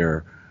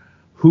activator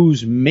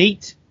whose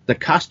mate the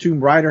costume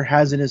Ryder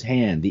has in his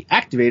hand. The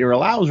activator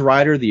allows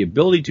Ryder the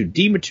ability to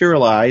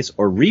dematerialize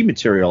or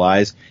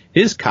rematerialize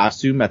his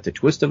costume at the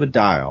twist of a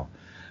dial.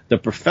 The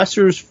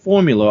professor's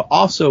formula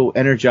also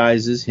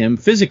energizes him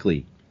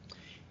physically.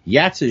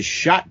 Yats is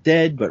shot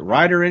dead, but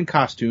Ryder in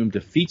costume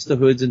defeats the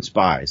hoods and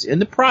spies. In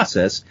the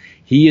process,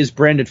 he is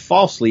branded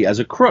falsely as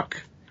a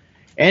crook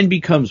and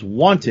becomes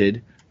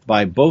wanted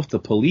by both the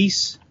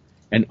police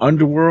and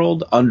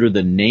underworld under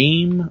the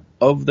name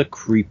of the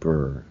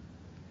Creeper.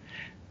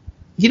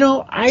 You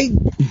know,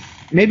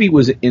 maybe it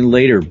was in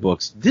later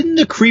books. Didn't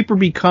the Creeper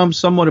become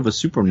somewhat of a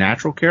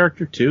supernatural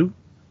character too?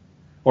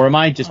 Or am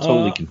I just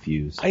totally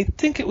confused? I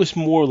think it was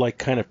more like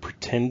kind of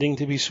pretending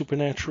to be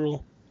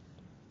supernatural.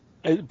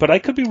 But I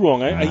could be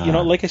wrong.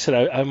 Like I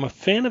said, I'm a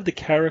fan of the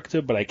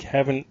character, but I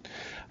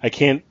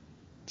can't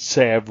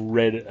say I've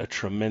read a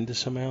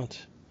tremendous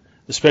amount.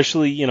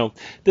 Especially,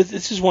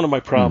 this is one of my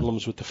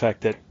problems with the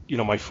fact that,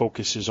 my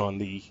focus is on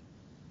the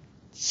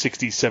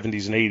 60s,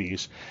 70s, and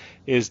 80s,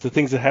 is the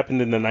things that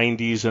happened in the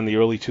 90s and the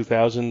early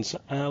 2000s.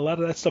 A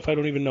lot of that stuff, I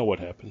don't even know what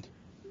happened.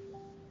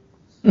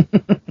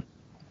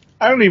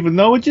 I don't even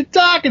know what you're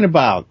talking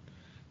about.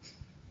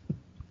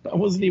 I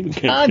wasn't even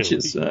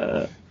conscious.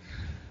 Really?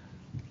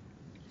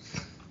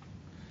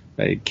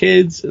 Hey,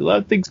 kids, a lot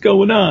of things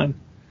going on.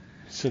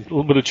 It's a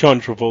little bit of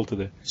John Travolta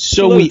there.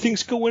 So a lot of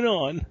things going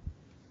on.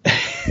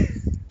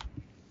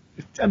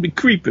 I'm a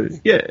creeper.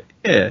 Yeah.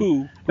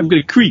 Who? I'm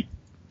gonna creep.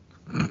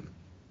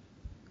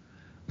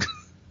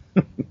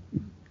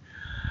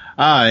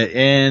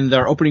 And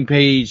our opening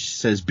page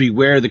says,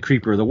 "Beware the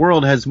Creeper. The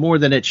world has more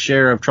than its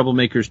share of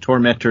troublemakers,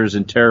 tormentors,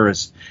 and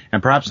terrorists,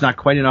 and perhaps not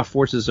quite enough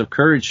forces of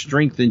courage,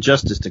 strength, and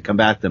justice to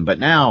combat them. But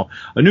now,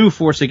 a new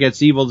force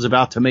against evil is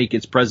about to make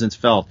its presence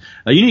felt.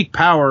 A unique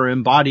power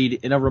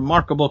embodied in a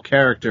remarkable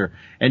character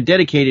and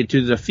dedicated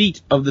to the defeat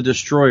of the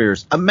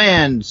destroyers. A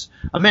man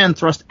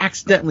thrust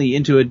accidentally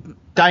into a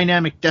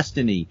dynamic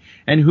destiny,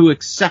 and who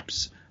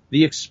accepts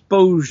the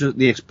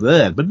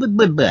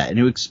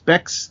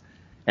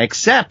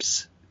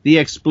accepts the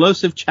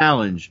explosive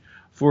challenge,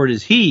 for it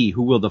is he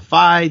who will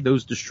defy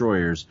those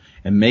destroyers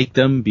and make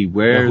them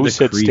beware who the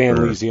said Creeper."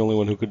 Stanley's the only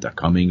one who could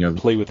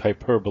play with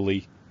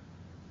hyperbole?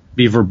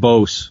 Be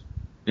verbose.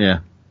 Yeah.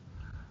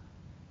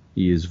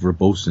 He is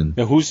verbosen.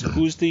 Now, who's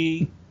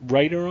the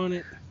writer on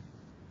it?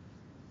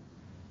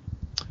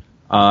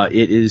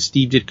 It is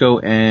Steve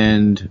Ditko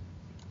and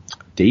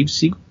Dave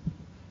Siegel.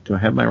 Do I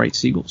have my right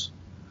Siegels?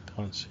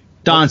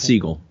 Don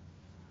Siegel.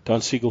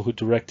 Don Siegel, who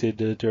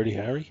directed Dirty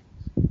Harry?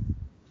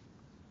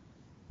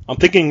 I'm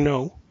thinking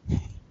no.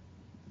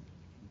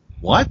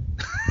 What?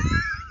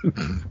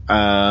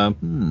 I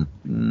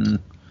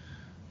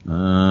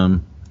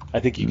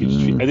think you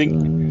could. I think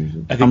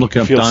I'm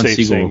looking up feel Don safe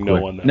Siegel saying real no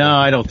quick. on that. No,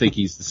 I don't think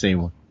he's the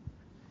same one.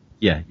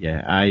 Yeah,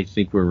 I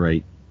think we're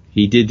right.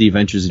 He did The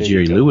Adventures of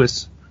Jerry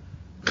Lewis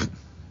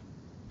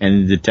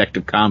and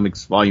Detective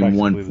Comics Volume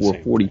 1,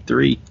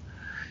 443.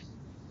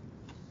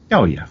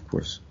 Oh, yeah, of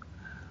course.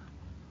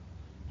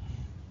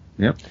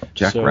 Yep,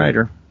 Jack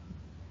Ryder.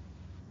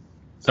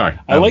 Sorry.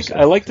 I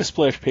like the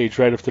splash page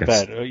right off the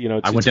bat.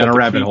 I went down a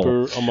rabbit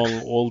hole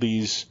among all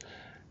these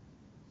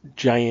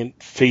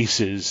giant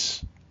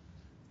faces.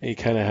 And you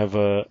kind of have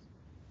a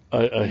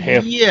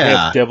half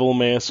devil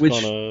mask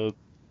and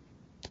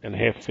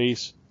half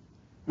face.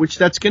 Which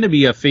that's going to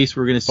be a face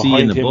we're going to see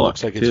Behind in the him book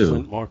looks like too. It's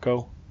Flint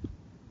Marko.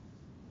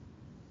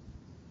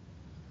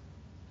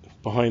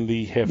 Behind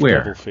the half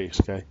devil face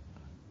guy.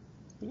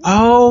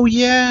 Oh,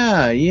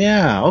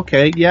 yeah,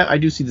 okay, yeah, I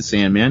do see the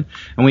Sandman,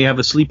 and we have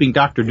a sleeping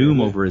Doctor Doom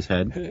over his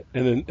head.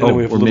 And then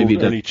we have little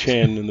Ernie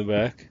Chan in the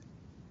back.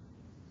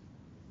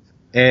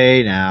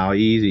 Hey, now,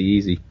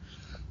 easy.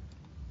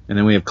 And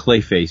then we have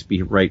Clayface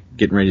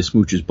getting ready to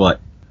smooch his butt.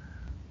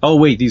 Oh,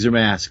 wait, these are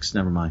masks,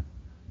 never mind.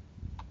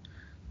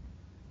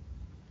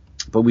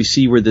 But we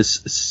see where this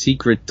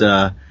secret,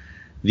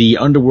 the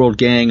underworld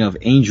gang of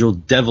Angel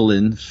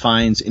Devlin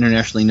finds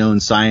internationally known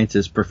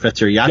scientist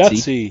Professor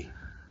Yahtzee.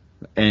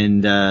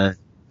 And I've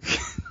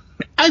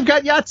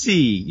got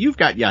Yahtzee. You've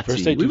got Yahtzee.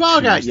 First I do We've all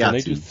twos, got Yahtzee. Then I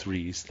do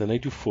threes. Then I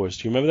do fours.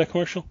 Do you remember that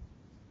commercial?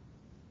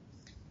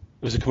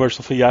 It was a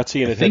commercial for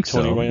Yahtzee, and it had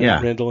Tony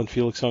Randall and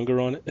Felix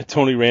Unger on it.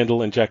 Tony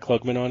Randall and Jack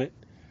Klugman on it.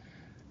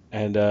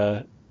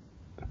 And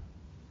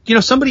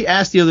somebody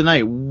asked the other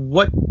night,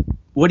 what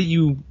do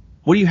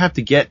you have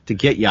to get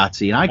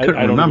Yahtzee? And I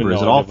couldn't remember.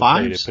 Is it all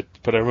fives?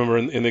 But I remember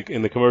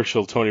in the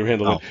commercial, Tony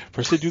Randall went,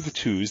 first I do the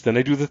twos, then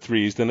I do the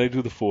threes, then I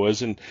do the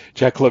fours, and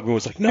Jack Klugman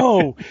was like,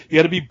 no, you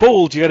got to be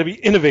bold, you got to be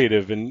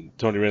innovative, and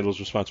Tony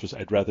Randall's response was,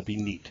 I'd rather be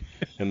neat,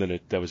 and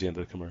then that was the end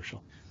of the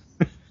commercial.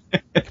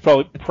 You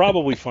could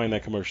probably find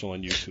that commercial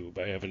on YouTube.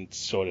 I haven't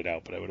sought it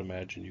out, but I would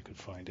imagine you could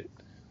find it.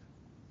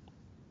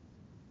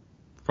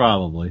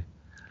 Probably.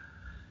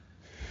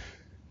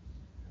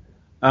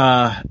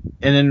 And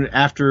then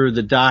after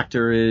the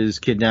Doctor is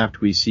kidnapped,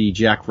 we see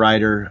Jack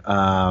Ryder,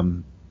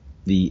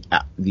 the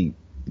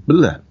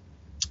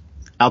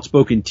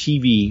outspoken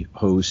TV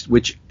host,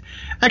 which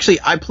actually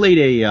I played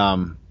a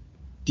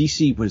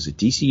DC, what is it,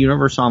 DC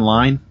Universe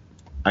Online?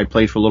 I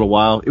played for a little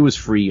while. It was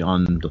free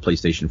on the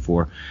PlayStation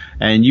 4.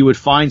 And you would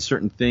find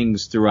certain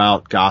things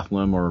throughout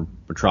Gotham or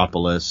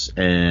Metropolis,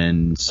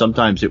 and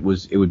sometimes it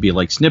would be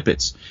like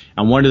snippets.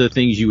 And one of the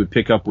things you would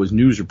pick up was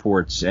news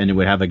reports, and it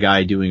would have a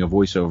guy doing a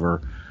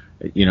voiceover.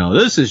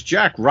 This is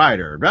Jack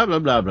Ryder, blah, blah,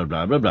 blah, blah,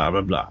 blah, blah, blah,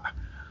 blah, blah.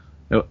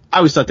 I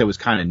always thought that was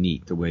kind of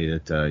neat, the way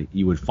that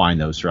you would find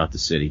those throughout the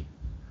city.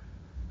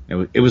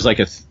 It was like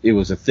a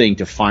thing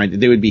to find.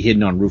 They would be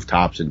hidden on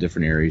rooftops in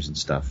different areas and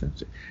stuff. And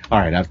so, all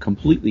right, I've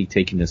completely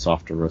taken this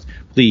off the road.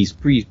 Please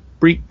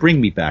bring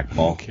me back,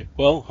 Paul. Okay.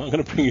 Well, I'm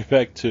going to bring you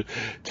back to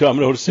I'm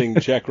noticing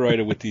Jack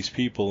Ryder with these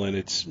people, and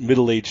it's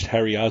middle-aged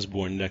Harry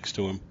Osborn next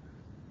to him.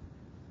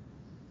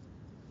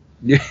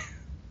 Yeah.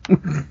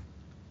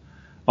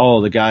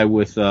 Oh, the guy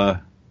with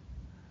the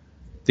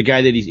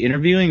guy that he's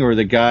interviewing, or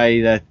the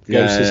guy that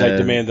says, "I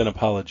demand an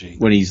apology"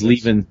 when he's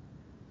leaving.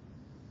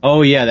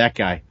 Oh yeah, that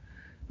guy.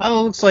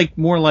 Oh, it looks like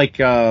more like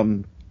yeah.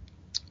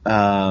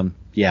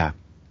 Well,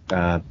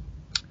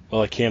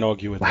 I can't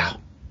argue with that.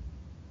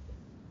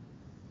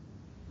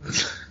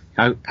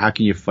 How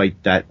can you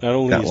fight that? Not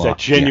only is that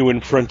genuine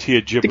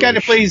frontier gibberish. The guy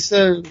that plays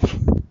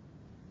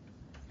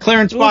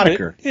Clarence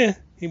Boddicker. Yeah,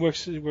 he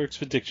works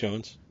for Dick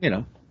Jones.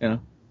 You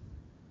know.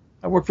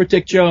 I work for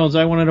Dick Jones.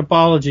 I want an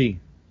apology.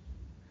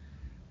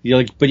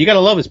 But you gotta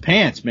love his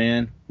pants,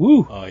 man.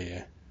 Woo. Oh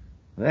yeah.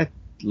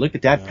 Look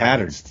at that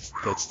pattern.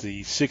 That's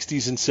the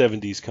 60s and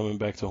 70s coming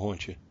back to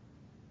haunt you.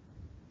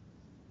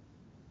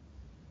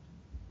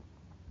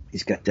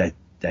 He's got that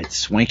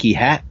swanky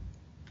hat.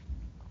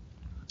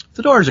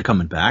 Fedoras are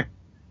coming back.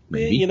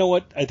 Maybe. Yeah, you know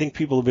what? I think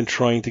people have been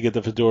trying to get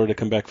the fedora to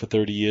come back for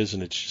 30 years,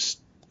 and it's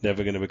just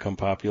never going to become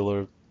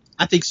popular.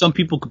 I think some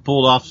people could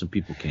pull it off, some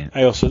people can't.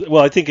 I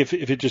think if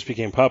it just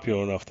became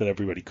popular enough, then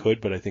everybody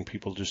could, but I think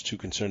people are just too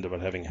concerned about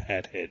having a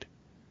hat head.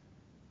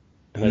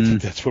 And I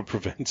think that's what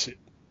prevents it.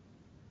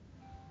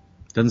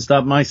 Doesn't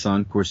stop my son.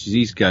 Of course,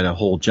 he's got a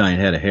whole giant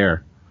head of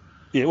hair.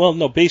 Yeah, well,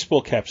 no,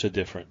 baseball caps are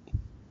different.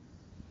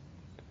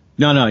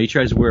 No, he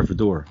tries to wear a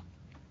fedora.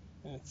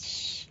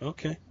 That's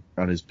okay.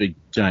 On his big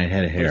giant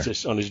head of hair.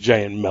 On his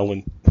giant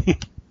melon.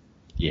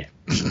 Yeah.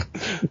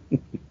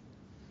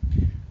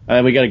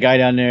 We got a guy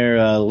down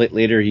there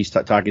later. He's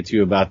talking to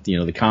you about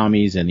the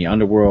commies and the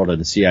underworld and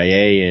the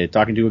CIA.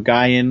 Talking to a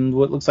guy in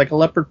what looks like a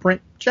leopard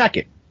print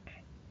jacket.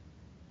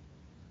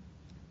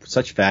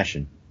 Such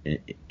fashion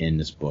in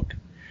this book.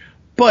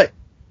 But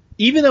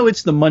even though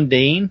it's the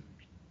mundane,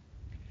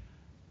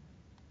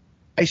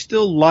 I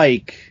still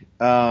like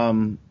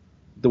the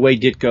way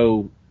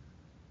Ditko.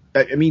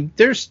 I mean,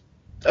 there's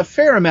a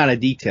fair amount of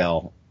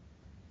detail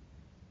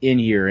in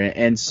here,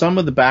 and some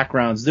of the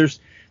backgrounds. There's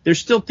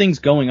still things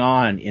going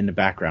on in the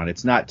background.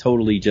 It's not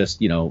totally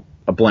just a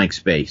blank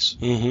space.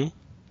 Mm-hmm.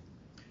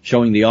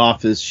 Showing the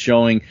office,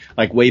 showing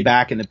like way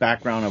back in the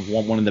background of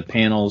one of the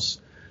panels.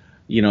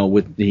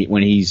 With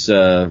when he's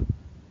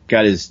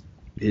got his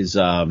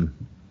hat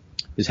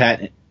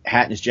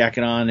and his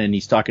jacket on, and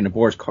he's talking to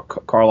Boris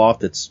Karloff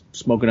that's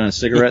smoking on a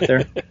cigarette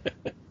there.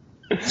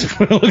 That's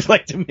what it looks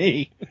like to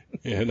me.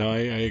 Yeah, no, I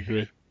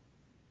agree.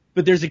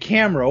 But there's a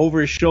camera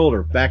over his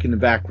shoulder back in the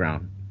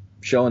background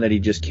showing that he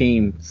just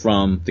came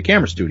from the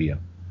camera studio.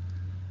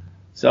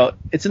 So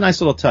it's a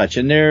nice little touch.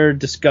 And they're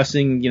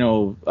discussing,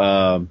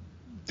 the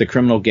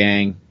criminal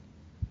gang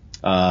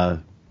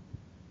that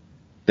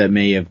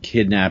may have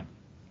kidnapped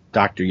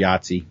Dr.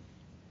 Yahtzee.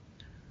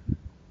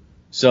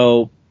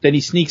 So then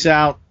he sneaks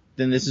out.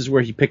 Then this is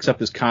where he picks up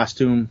his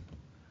costume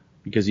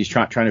because he's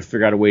trying to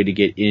figure out a way to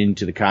get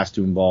into the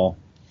costume ball.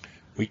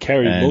 We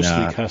carry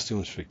mostly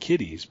costumes for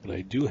kiddies, but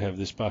I do have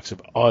this box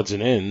of odds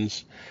and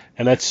ends,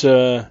 and that's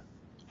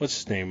what's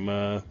his name?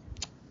 Again,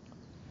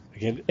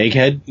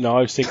 Egghead? No,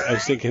 I was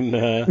thinking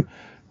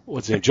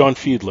what's his name? John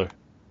Fiedler,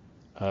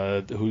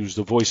 who's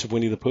the voice of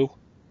Winnie the Pooh.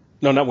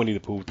 No, not Winnie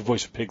the Pooh. The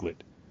voice of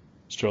Piglet.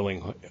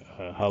 Sterling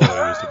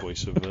Holloway is the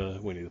voice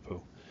of Winnie the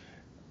Pooh.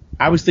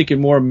 I was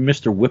thinking more of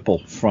Mr. Whipple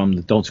from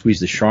the Don't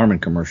Squeeze the Charmin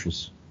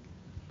commercials.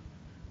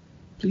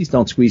 Please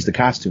don't squeeze the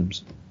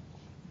costumes.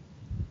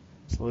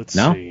 So let's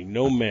see.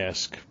 No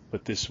mask,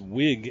 but this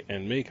wig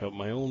and makeup,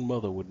 my own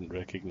mother wouldn't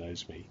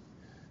recognize me.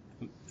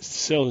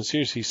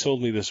 Seriously, he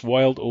sold me this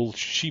wild old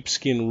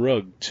sheepskin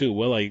rug, too.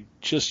 Well, I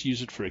just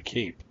use it for a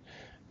cape.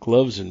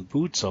 Gloves and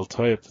boots, I'll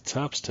tie up the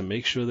tops to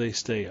make sure they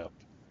stay up.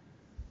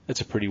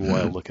 That's a pretty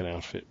wild-looking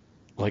outfit.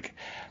 Like,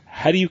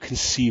 how do you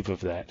conceive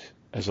of that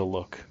as a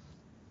look?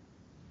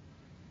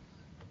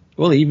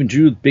 Well, he even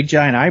drew big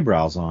giant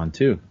eyebrows on,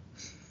 too.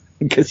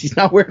 Because he's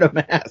not wearing a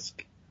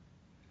mask.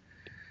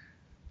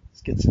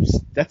 Let's get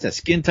that's a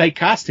skin-tight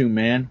costume,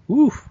 man.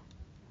 Woo.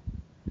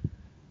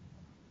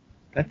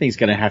 That thing's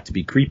going to have to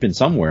be creeping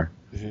somewhere.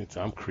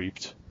 I'm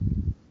creeped.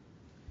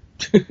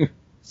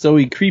 So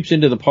he creeps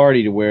into the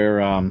party to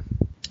where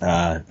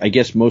I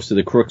guess most of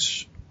the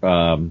crooks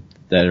that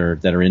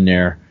are in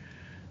there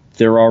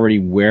they're already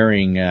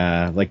wearing,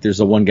 like there's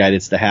the one guy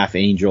that's the half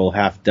angel,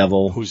 half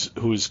devil.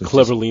 Who's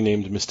cleverly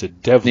named Mr.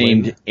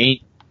 Devlin.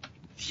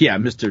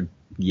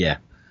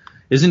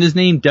 Isn't his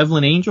name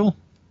Devlin Angel?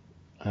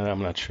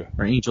 I'm not sure.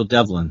 Or Angel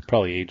Devlin?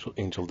 Probably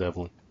Angel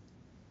Devlin.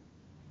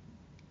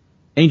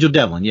 Angel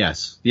Devlin,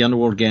 yes. The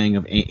underworld gang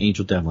of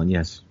Angel Devlin,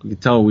 yes. You can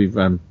tell we've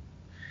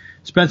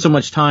spent so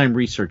much time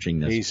researching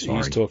this.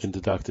 He's talking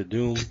to Dr.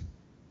 Doom.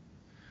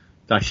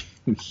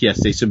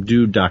 Yes, they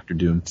subdued Dr.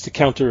 Doom. It's the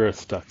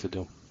Counter-Earth Dr.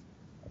 Doom.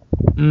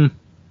 And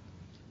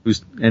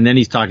then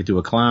he's talking to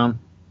a clown.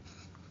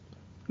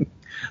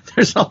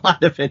 There's a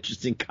lot of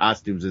interesting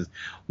costumes.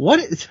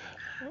 I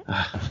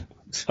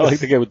like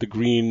the guy with the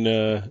green.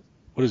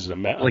 What is it? A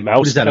mouse?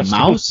 What is that?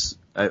 costume?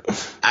 A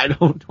mouse? I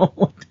don't know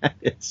what that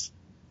is.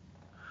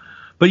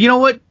 But you know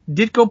what?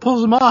 Ditko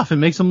pulls him off and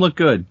makes him look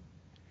good.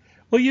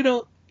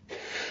 Well,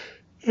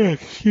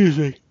 excuse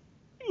me.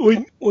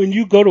 When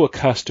you go to a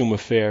costume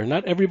affair,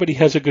 not everybody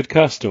has a good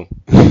costume.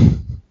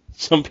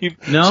 Some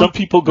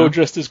people go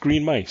dressed as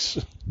green mice.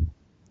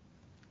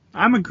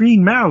 I'm a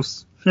green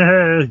mouse.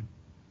 You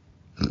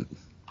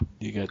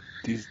got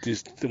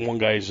the one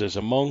guy is as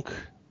a monk.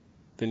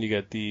 Then you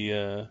got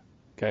the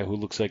guy who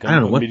looks like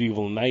a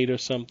medieval knight or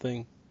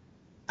something.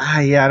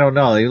 Yeah, I don't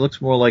know. He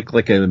looks more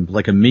like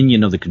a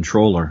minion of the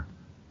controller,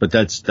 but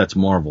that's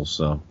Marvel.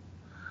 So,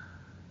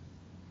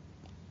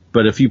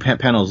 but a few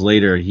panels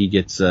later, he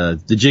gets the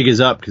jig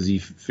is up because he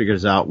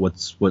figures out what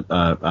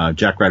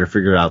Jack Ryder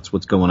figures out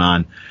what's going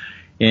on,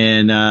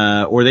 and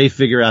or they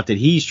figure out that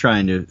he's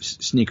trying to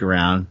sneak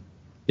around,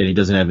 that he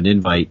doesn't have an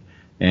invite,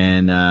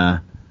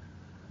 and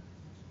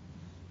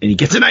he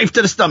gets a knife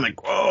to the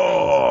stomach.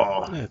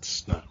 Oh,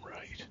 that's not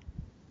right.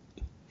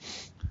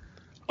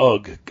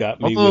 Ugh,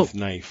 got me with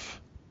knife.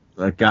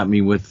 Got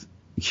me with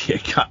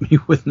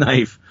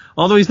knife.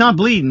 Although he's not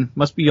bleeding,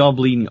 must be all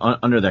bleeding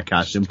under that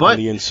costume. But on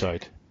the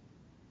inside.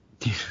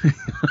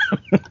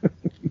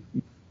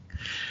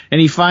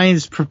 And he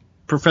finds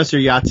Professor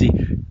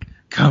Yahtzee.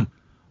 Come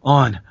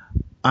on,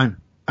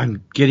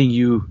 I'm getting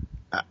you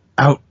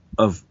out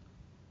of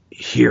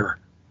here.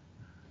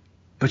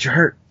 But you're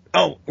hurt.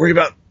 Oh, worry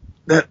about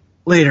that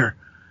later.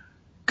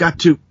 Got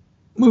to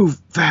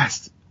move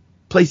fast.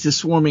 Place is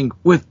swarming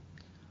with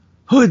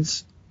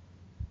hoods.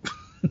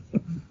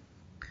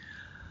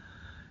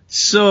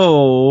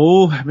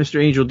 So,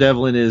 Mr. Angel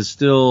Devlin is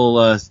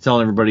still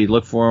telling everybody to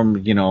look for him,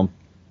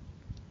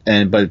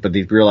 but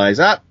they realize,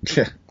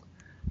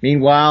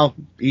 meanwhile,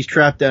 he's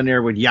trapped down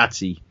there with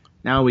Yahtzee.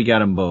 Now we got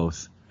them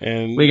both.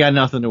 And we got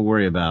nothing to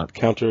worry about.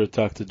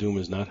 Counter-Attack to Doom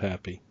is not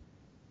happy.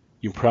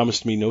 You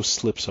promised me no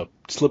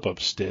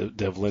slip-ups,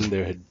 Devlin.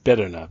 There had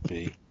better not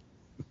be.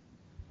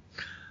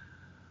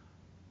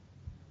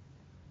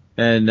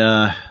 And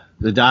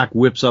the doc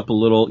whips up a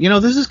little.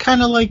 This is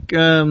kind of like,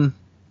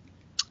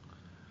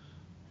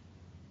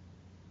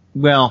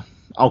 well,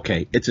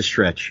 okay, it's a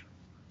stretch.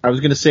 I was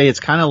going to say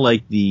it's kind of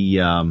like the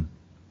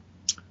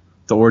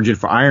origin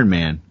for Iron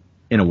Man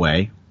in a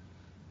way.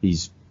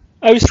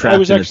 I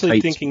was actually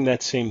thinking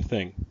that same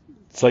thing.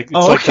 It's like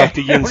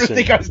Dr.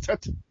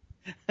 Yinsen.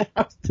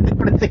 I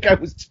think I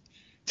was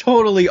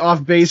totally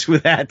off base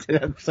with that.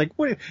 I was like,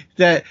 what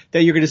that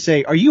you're going to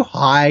say? Are you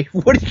high?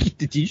 What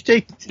did you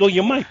take? Well,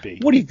 you might be.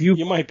 What have you?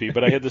 You might be,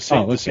 but I had the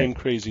same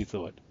crazy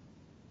thought.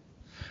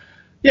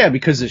 Yeah,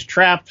 because it's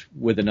trapped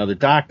with another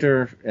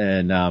doctor,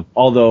 and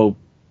although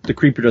the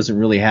Creeper doesn't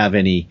really have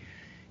any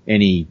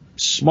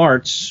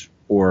smarts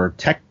or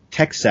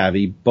tech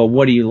savvy, but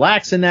what he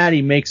lacks in that,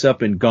 he makes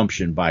up in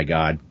gumption. By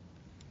God,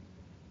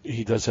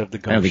 he does have the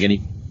gumption. I don't think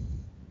any.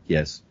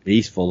 Yes,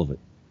 he's full of it.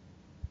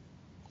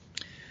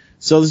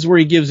 So this is where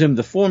he gives him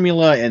the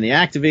formula and the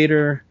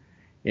activator,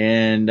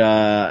 and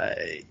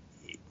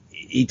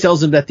he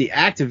tells him that the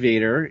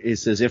activator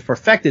says, if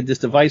perfected, this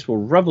device will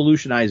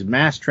revolutionize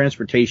mass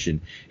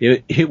transportation.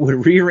 It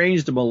would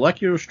rearrange the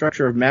molecular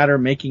structure of matter,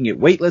 making it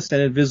weightless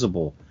and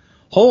invisible.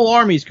 Whole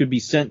armies could be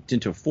sent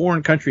into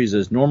foreign countries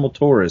as normal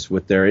tourists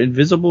with their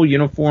invisible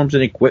uniforms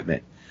and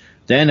equipment.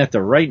 Then, at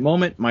the right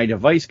moment, my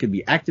device could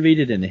be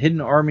activated and the hidden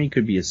army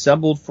could be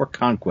assembled for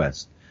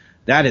conquest.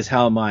 That is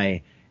how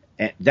my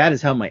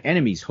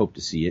enemies hope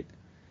to see it.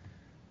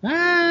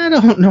 I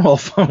don't know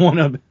if I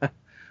want to.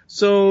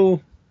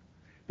 So,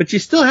 but you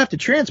still have to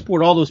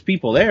transport all those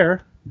people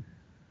there.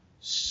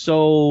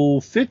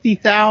 So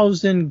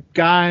 50,000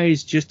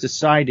 guys just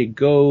decide to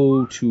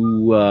go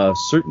to a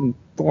certain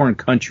foreign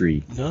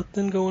country.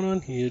 Nothing going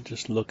on here,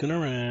 just looking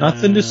around.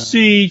 Nothing to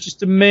see,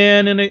 just a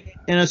man in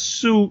a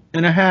suit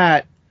and a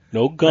hat.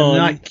 No gun.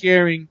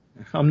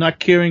 I'm not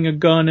carrying a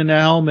gun and a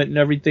helmet and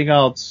everything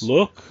else.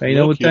 Pay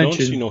no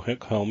attention. You don't see no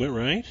helmet,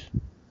 right?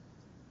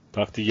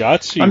 Dr.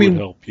 Yahtzee would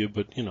help you,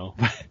 but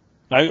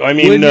I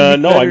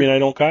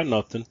don't got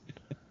nothing.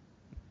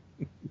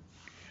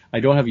 I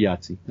don't have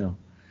Yahtzee, no.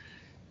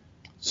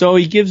 So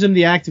he gives him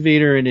the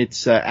activator, and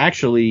it's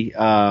actually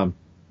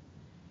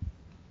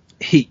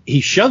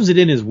he shoves it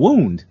in his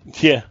wound.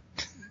 Yeah.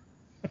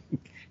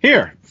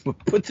 Here,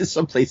 put this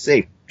someplace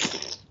safe.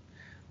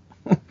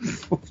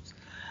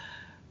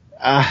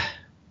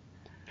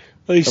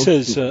 Well, he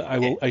says,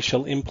 I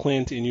shall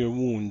implant in your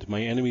wound.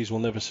 My enemies will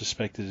never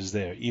suspect it is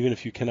there. Even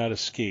if you cannot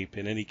escape,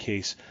 in any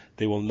case,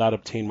 they will not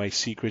obtain my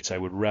secrets. I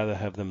would rather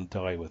have them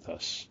die with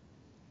us.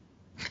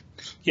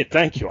 Yeah,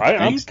 thank you.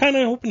 I'm kind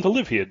of hoping to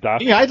live here,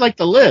 Doc. Yeah, I'd like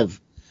to live.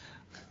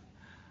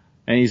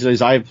 And he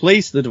says, I have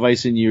placed the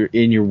device in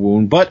your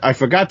wound, but I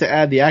forgot to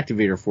add the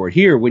activator for it.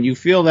 Here, when you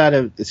feel that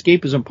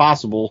escape is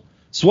impossible,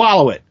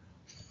 swallow it.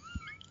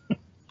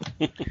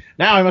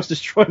 Now I must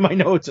destroy my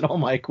notes and all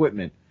my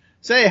equipment.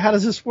 Say, how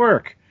does this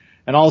work?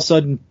 And all of a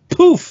sudden,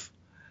 poof,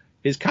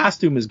 his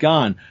costume is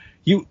gone.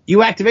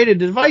 You activated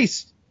the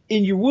device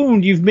in your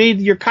wound. You've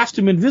made your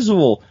costume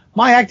invisible.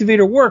 My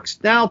activator works.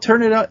 Now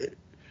turn it up.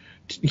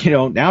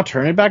 Now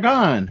turn it back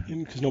on.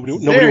 Because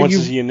nobody wants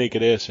to see your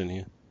naked ass in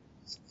here.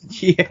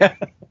 Yeah.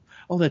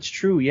 Oh, that's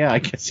true. Yeah, I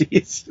guess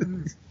he's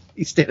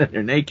standing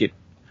there naked.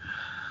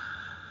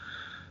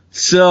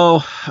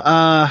 So,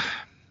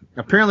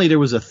 apparently there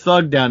was a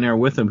thug down there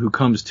with him who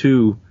comes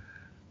to,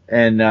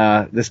 and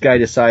this guy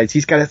decides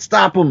he's got to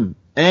stop him.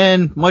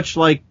 And much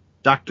like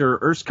Dr.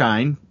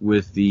 Erskine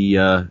with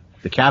the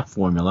cap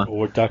formula,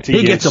 or Dr.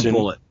 he Jensen. gets a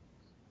bullet.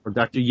 Or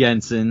Dr.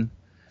 Jensen.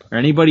 Or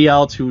anybody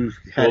else who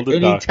had any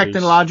doctors,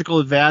 technological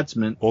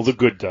advancement. All the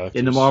good doctors.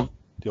 In the Marvel.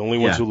 The only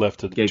ones who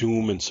left are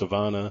Doom and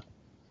Savannah,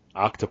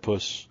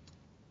 Octopus.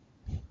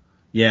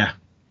 Yeah.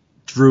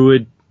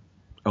 Druid.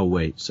 Oh,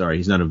 wait. Sorry.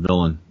 He's not a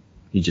villain.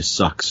 He just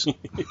sucks.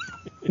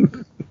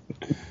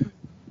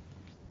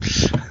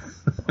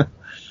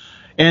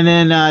 And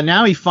then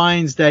now he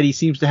finds that he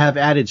seems to have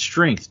added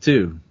strength,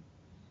 too,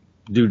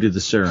 due to the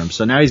serum.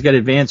 So now he's got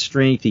advanced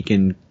strength. He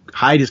can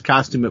hide his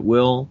costume at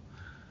will.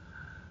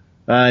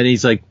 And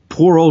he's like,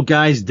 poor old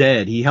guy's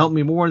dead. He helped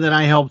me more than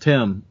I helped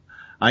him.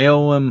 I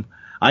owe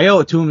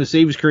it to him to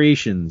save his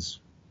creations.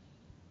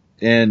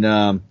 And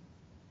I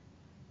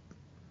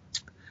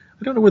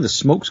don't know where the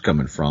smoke's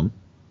coming from.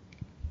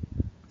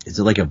 Is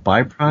it like a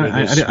byproduct? Where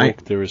there's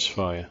smoke, there is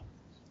fire.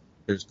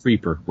 There's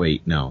Creeper.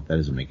 Wait, no, that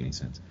doesn't make any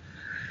sense.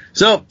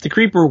 So the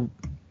Creeper,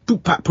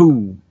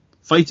 poo,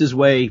 fights his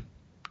way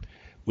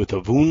with a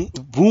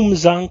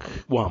Voomzank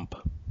Womp.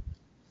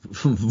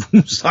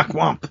 Voomzank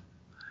Womp.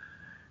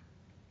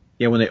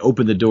 Yeah, when they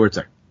open the door, it's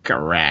a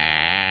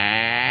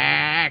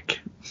crack.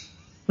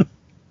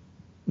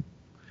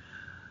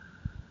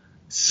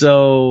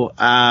 So,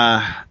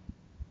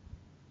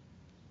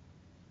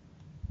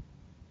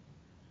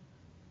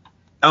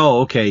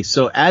 okay.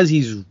 So as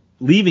he's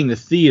leaving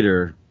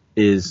the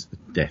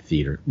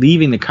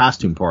leaving the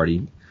costume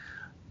party,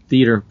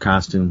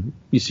 costume,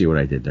 you see what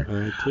I did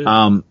there.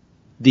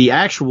 The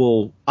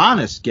actual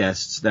honest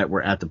guests that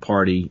were at the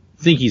party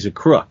think he's a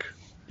crook.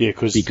 Yeah,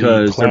 because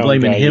they're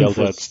blaming him yelled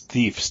for out,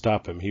 "Thief,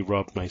 stop him! He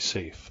robbed my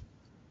safe."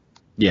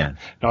 Yeah.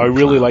 Now I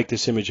really like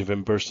this image of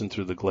him bursting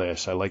through the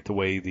glass. I like the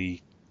way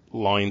the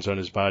lines on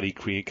his body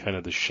create kind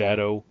of the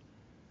shadow.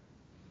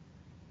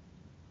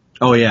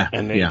 Oh yeah,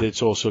 and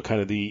it's also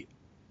kind of the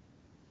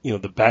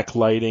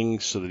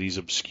backlighting so that he's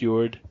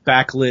obscured.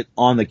 Backlit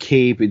on the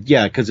cape,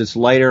 yeah, because it's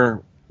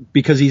lighter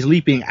because he's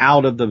leaping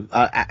out of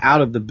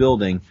the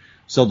building,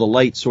 so the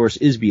light source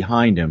is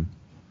behind him.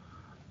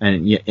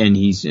 And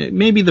he's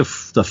maybe the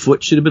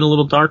foot should have been a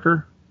little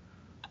darker,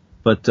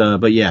 but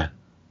yeah.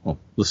 Well,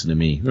 listen to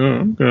me. Oh,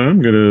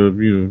 I'm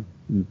gonna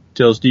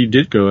tell Steve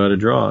Ditko how to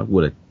draw.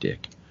 What a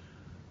dick.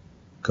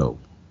 Go.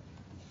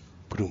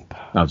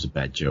 That was a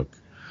bad joke.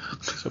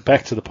 So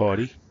back to the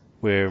party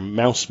where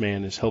Mouse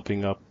Man is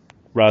helping up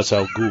Ra's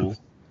al Ghul.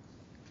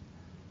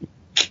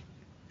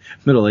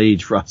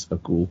 Middle-aged Ra's al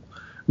Ghul,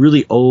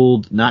 really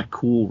old, not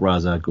cool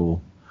Ra's al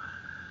Ghul.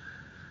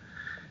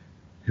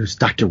 It was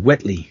Dr.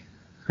 Wetley.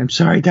 I'm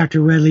sorry,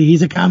 Dr. Wetley.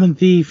 He's a common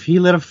thief. He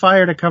lit a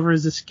fire to cover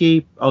his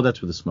escape. Oh, that's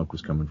where the smoke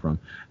was coming from.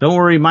 Don't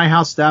worry, my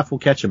house staff will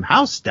catch him.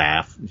 House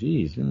staff?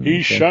 Jeez.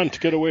 He shan't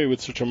get away with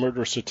such a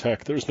murderous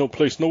attack. There is no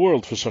place in the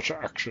world for such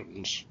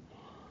actions.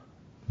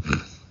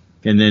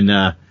 And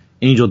then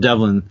Angel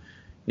Devlin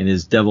in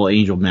his devil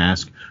angel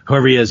mask.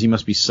 Whoever he is, he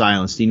must be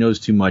silenced. He knows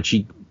too much.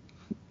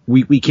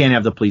 We can't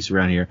have the police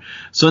around here.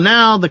 So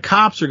now the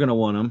cops are going to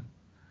want him,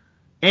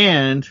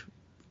 and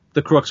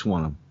the crooks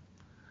want him.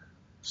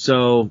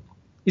 So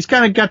he's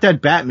kind of got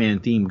that Batman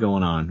theme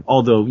going on.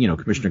 Although,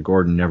 Commissioner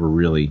Gordon never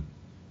really,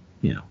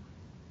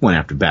 went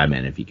after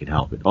Batman if he could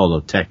help it. Although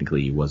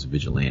technically he was a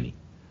vigilante.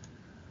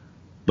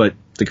 But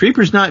the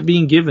Creeper's not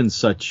being given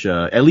such,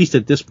 at least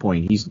at this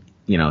point,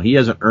 he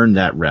hasn't earned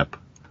that rep.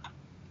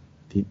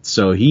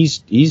 So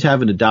he's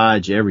having to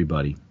dodge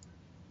everybody.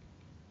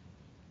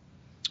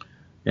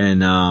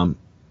 And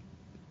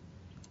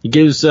he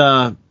gives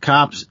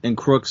cops and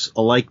crooks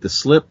alike the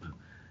slip,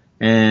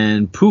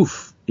 and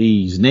poof,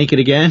 he's naked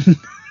again.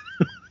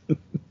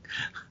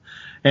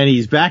 And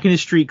he's back in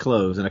his street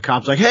clothes, and a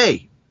cop's like,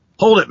 "Hey,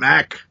 hold it,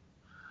 Mac."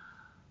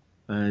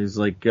 And he's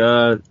like,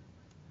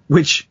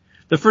 which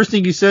the first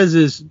thing he says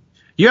is,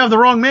 "You have the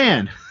wrong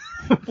man."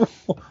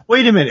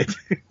 Wait a minute.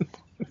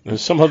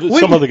 There's some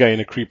other guy in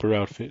a Creeper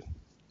outfit.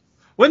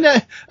 When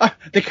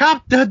the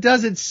cop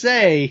doesn't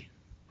say,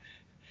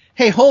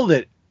 "Hey, hold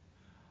it.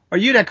 Are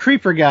you that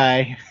Creeper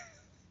guy?"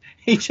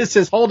 He just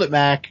says, "Hold it,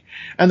 Mac,"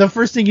 and the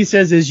first thing he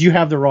says is, "You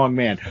have the wrong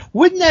man."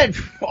 Wouldn't that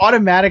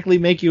automatically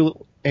make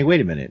you? Hey,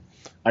 wait a minute!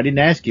 I didn't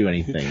ask you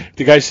anything.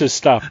 The guy says,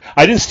 "Stop!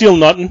 I didn't steal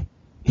nothing.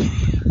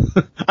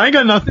 I ain't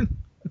got nothing."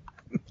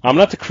 I'm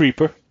not the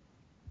creeper."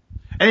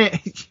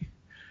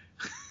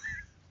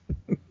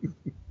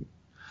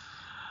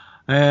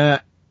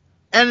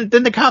 And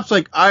then the cop's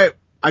like, I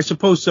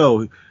suppose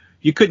so.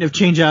 You couldn't have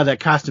changed out of that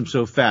costume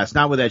so fast,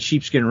 not with that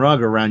sheepskin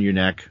rug around your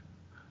neck.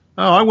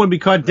 Oh, I wouldn't be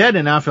caught dead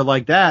in an outfit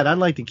like that. I'd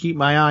like to keep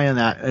my eye on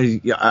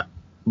that.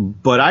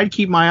 But I'd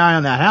keep my eye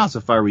on that house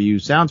if I were you.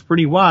 Sounds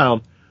pretty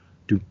wild.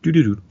 Do do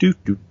do do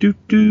do do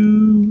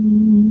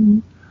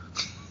do.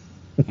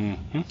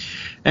 Mm-hmm.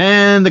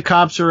 And the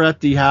cops are at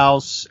the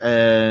house,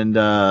 and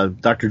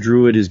Dr.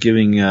 Druid is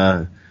giving,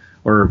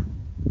 or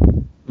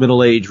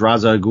middle-aged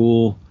Ra's al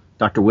Ghul,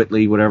 Dr.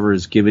 Whitley, whatever,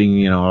 is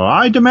giving,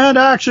 I demand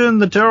action.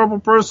 The terrible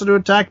person who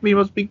attacked me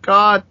must be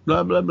caught.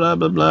 Blah, blah, blah,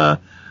 blah, blah.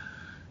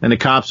 And the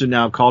cops have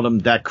now called him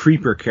that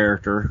creeper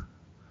character.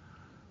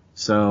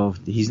 So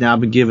he's now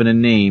been given a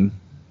name.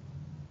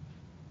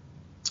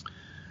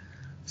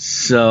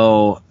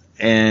 So,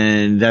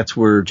 and that's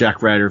where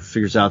Jack Ryder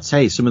figures out,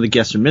 hey, some of the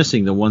guests are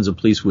missing. The ones the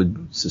police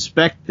would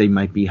suspect they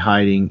might be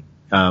hiding.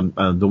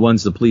 The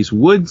ones the police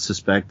would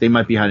suspect they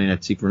might be hiding in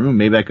that secret room.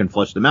 Maybe I can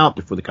flush them out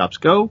before the cops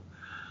go.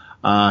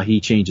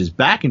 He changes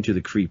back into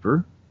the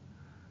creeper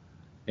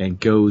and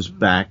goes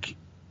back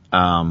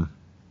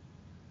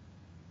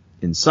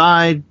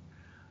inside,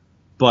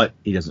 but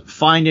he doesn't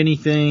find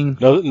anything.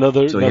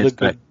 Another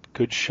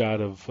good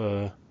shot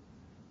of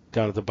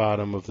down at the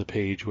bottom of the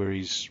page where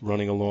he's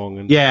running along.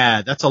 And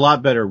yeah, that's a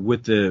lot better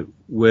with the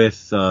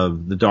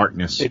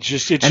darkness. It's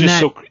just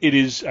so it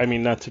is. I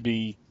mean, not to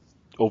be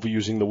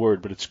overusing the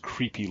word, but it's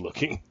creepy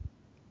looking.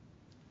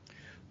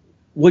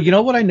 Well, you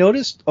know what I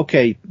noticed?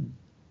 Okay.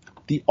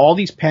 All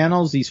these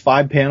panels, these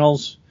 5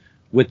 panels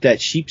with that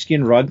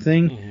sheepskin rug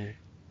thing. Mm-hmm.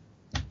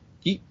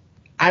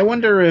 I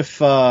wonder if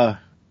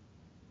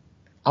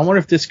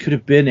this could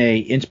have been a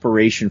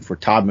inspiration for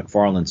Todd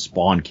McFarlane's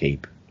Spawn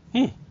cape.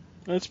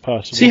 That's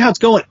possible. See how it's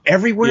going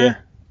everywhere? Yeah.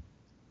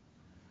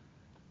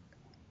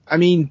 I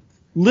mean,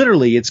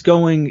 literally, it's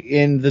going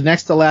in the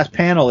next to last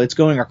panel. It's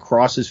going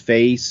across his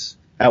face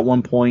at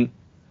one point,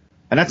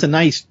 and that's a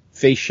nice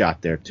face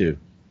shot there too.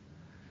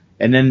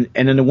 And then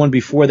the one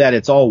before that,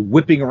 it's all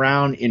whipping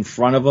around in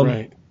front of him.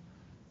 Right.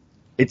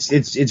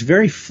 It's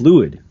very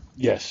fluid.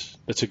 Yes,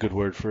 that's a good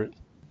word for it.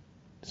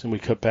 So we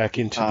cut back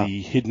into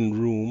the hidden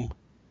room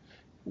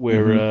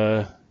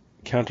where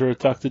Counter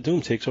Dr.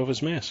 Doom takes off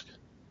his mask.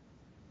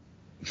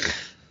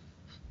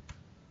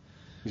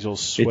 He's all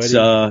sweaty.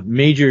 It's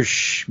Major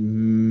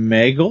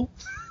Schmegel?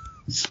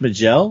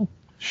 Smigel?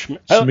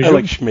 I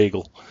like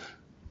Schmegel.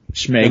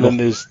 Schmegel. And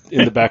then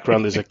in the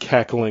background there's a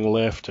cackling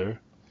laughter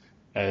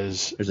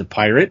as there's a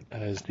pirate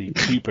as the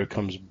creeper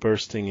comes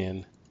bursting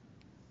in.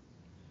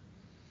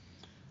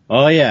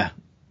 Oh yeah.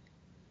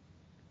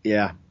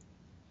 Yeah.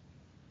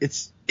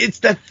 It's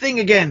that thing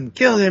again.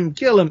 Kill him.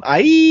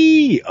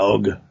 Aye,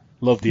 ugh.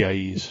 Love the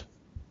IEs.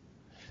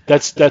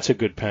 That's a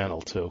good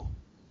panel too.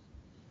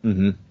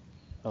 Mm-hmm.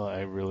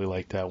 I really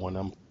like that one.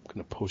 I'm going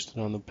to post it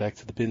on the Back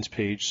to the Bins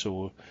page,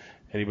 so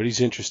anybody's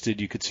interested,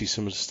 you could see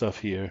some of the stuff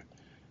here.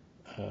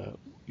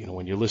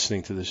 When you're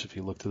listening to this, if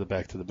you look to the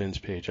Back to the Bins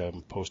page,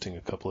 I'm posting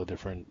a couple of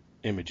different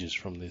images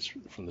from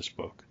this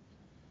book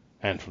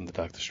and from the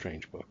Doctor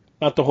Strange book.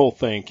 Not the whole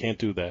thing, can't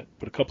do that,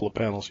 but a couple of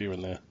panels here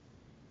and there.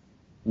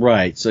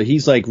 Right, so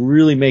he's like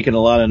really making a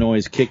lot of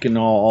noise, kicking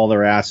all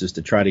their asses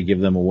to try to give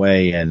them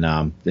away, and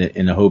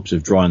in the hopes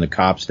of drawing the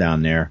cops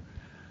down there.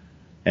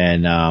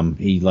 And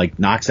he like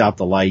knocks out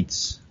the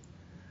lights,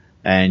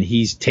 and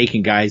he's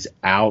taking guys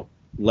out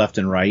left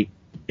and right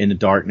in the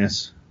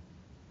darkness.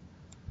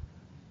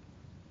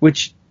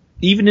 Which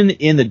even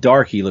in the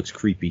dark, he looks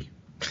creepy.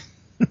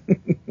 It's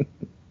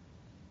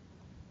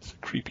a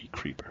creepy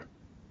creeper.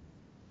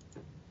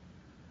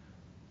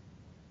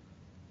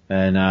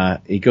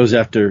 And he goes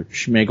after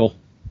Schmegel.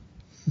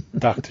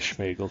 Dr.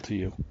 Schmegel to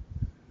you.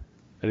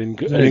 I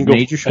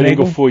didn't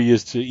go 4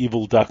 years to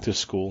evil doctor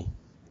school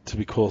to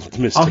be called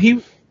Mr. Oh,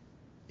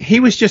 he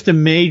was just a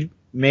major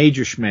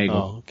Schmegel.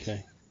 Oh,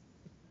 okay.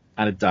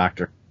 Not a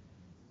doctor.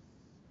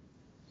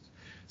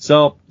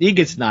 So he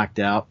gets knocked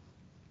out.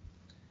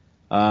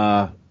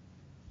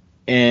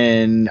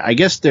 And I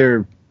guess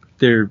they're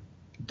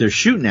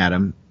shooting at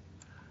him.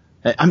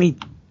 I mean,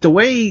 the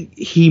way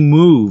he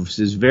moves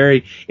is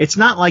it's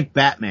not like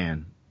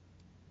Batman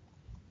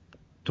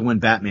to when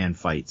Batman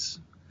fights.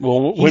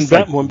 Well, when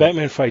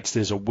Batman fights,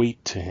 there's a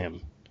weight to him.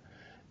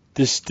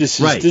 This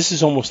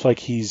is almost like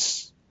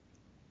he's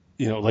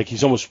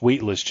almost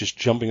weightless, just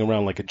jumping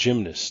around like a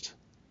gymnast.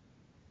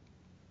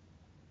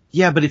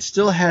 Yeah, but it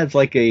still has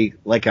like a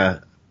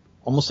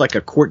almost like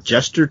a court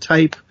jester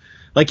type.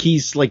 Like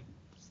he's like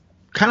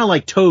kind of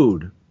like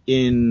Toad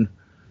in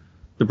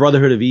the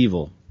Brotherhood of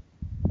Evil.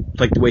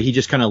 Like the way he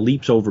just kind of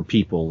leaps over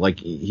people. Like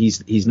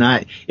he's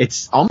not.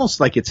 It's almost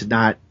like it's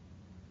not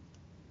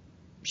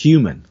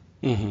human.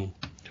 Mm-hmm.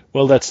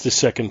 Well, that's the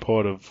second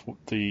part of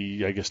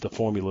I guess, the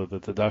formula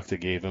that the doctor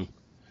gave him.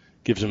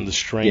 Gives him the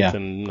strength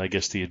and, I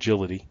guess, the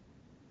agility.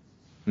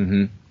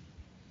 Mm-hmm.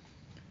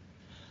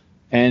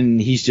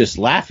 And he's just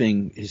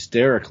laughing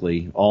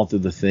hysterically all through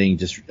the thing.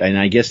 And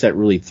I guess that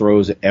really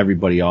throws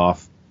everybody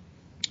off.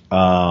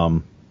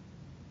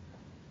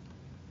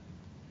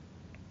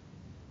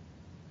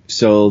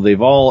 So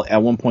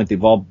at one point,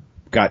 they've all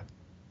got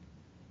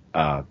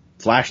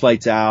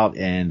flashlights out,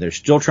 and they're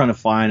still trying to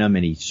find him,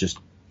 and he's just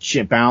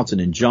bouncing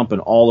and jumping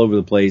all over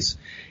the place.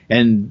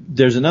 And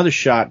there's another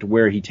shot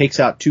where he takes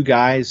out two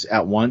guys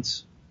at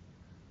once.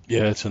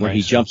 Yeah, it's where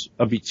he jumps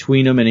up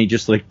between them, and he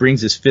just like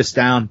brings his fist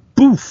down,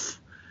 boof,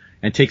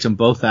 and takes them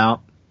both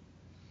out.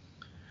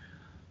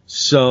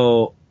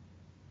 So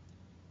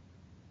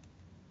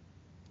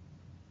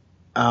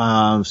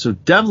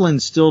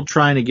Devlin's still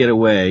trying to get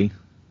away,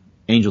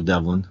 Angel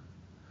Devlin,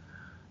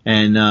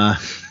 and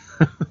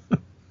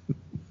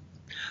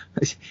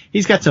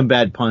he's got some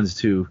bad puns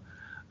too.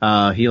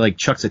 He like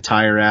chucks a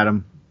tire at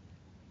him.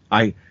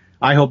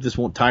 I hope this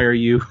won't tire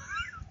you.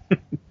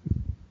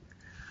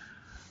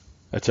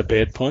 That's a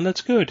bad pun.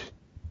 That's good.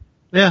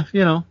 Yeah,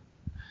 you know.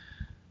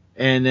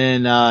 And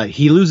then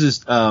he loses.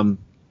 The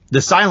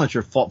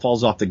silencer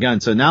falls off the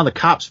gun. So now the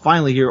cops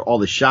finally hear all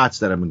the shots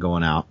that have been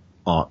going out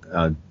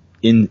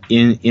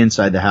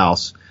inside the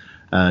house.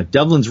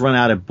 Devlin's run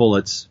out of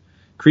bullets.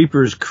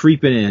 Creeper's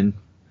creeping in,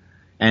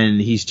 and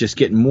he's just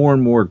getting more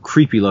and more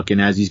creepy looking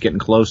as he's getting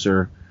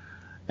closer.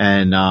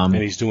 And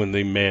he's doing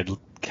the mad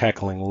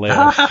cackling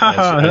laugh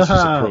as he's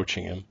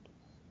approaching him.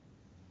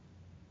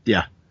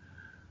 Yeah.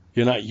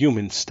 You're not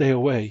human. Stay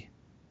away.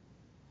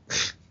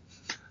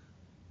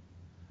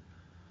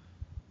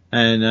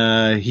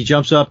 And he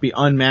jumps up. He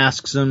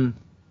unmasks him.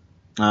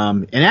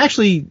 And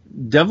actually,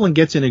 Devlin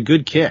gets in a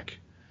good kick.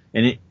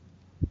 And it,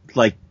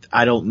 like,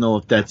 I don't know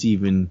if that's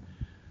even,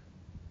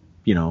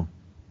 you know,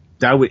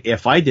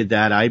 if I did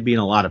that, I'd be in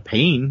a lot of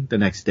pain the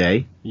next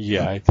day.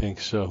 Yeah, I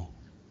think so.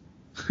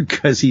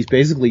 Because he's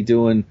basically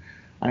doing,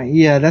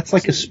 that's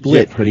like a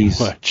split, yeah, but he's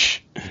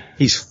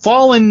he's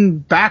falling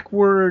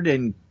backward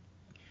and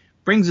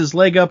brings his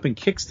leg up and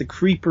kicks the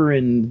creeper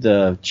in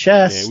the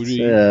chest.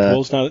 Yeah,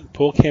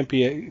 Paul can't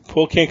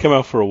come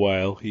out for a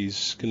while.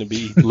 He's going to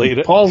be laid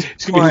up.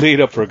 He's going to be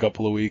laid up for a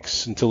couple of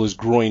weeks until his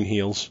groin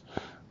heals.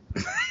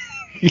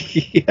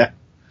 Yeah.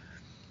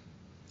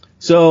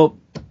 So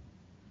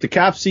the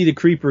cops see the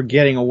creeper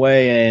getting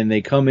away, and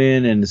they come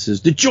in, and it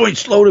says, the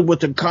joint's loaded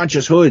with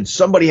unconscious hoods.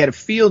 Somebody had a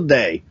field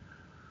day.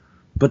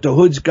 But the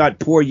hoods got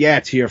poor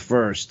Yats here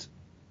first.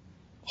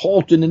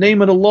 Halt in the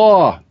name of the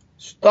law.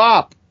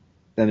 Stop.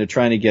 And they're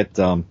trying to get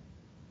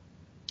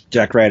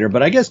Jack Ryder.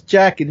 But I guess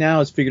Jack now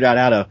has figured out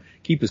how to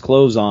keep his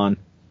clothes on.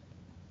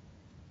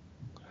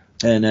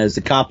 And as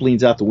the cop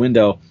leans out the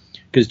window,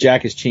 because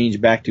Jack has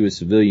changed back to his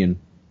civilian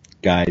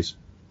guise,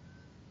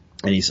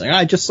 and he's like,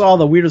 I just saw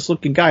the weirdest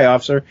looking guy,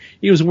 officer.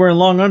 He was wearing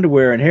long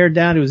underwear and hair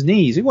down to his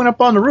knees. He went up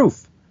on the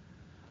roof.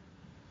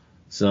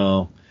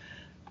 So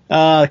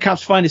the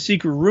cops find a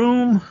secret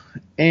room,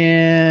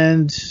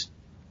 and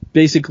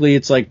basically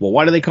it's like, well,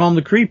 why do they call him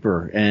the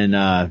Creeper?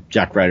 And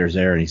Jack Ryder's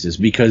there, and he says,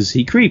 because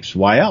he creeps.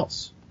 Why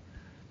else?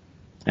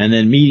 And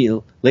then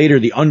later,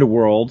 the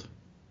underworld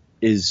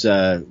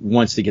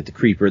wants to get the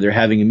Creeper. They're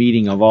having a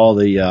meeting of all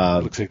the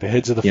looks like the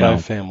heads of the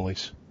five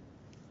families.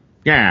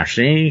 Yeah,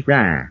 see?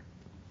 Yeah.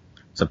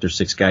 Except there's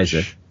 6 guys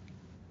there.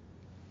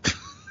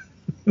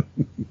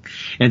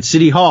 And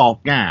City Hall.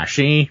 Yeah,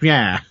 see?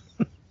 Yeah.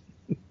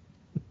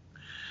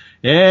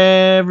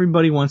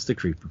 Everybody wants the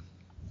Creeper.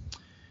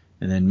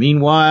 And then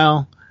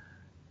meanwhile,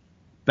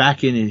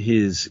 back in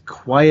his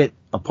quiet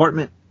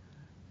apartment,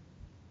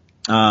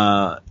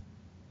 Jack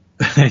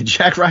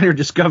Ryder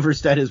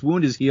discovers that his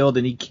wound is healed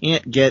and he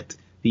can't get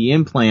the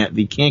implant,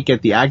 he can't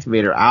get the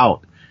activator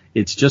out.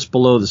 It's just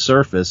below the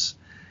surface.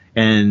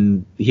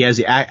 And he has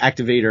the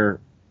activator,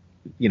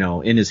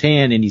 in his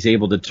hand, and he's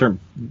able to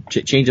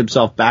change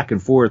himself back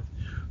and forth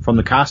from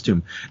the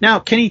costume. Now,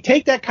 can he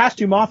take that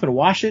costume off and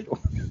wash it?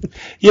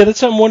 Yeah,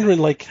 that's what I'm wondering.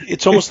 Like,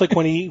 it's almost like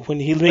when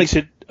he makes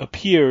it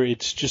appear,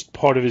 it's just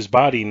part of his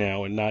body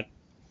now and not.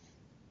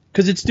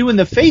 Because it's doing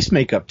the face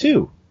makeup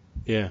too.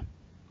 Yeah,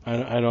 I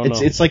don't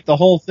know. It's like the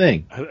whole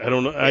thing. I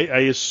don't know.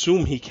 I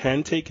assume he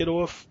can take it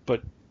off,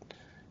 but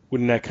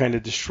wouldn't that kind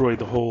of destroy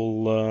the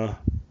whole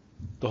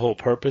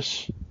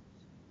purpose?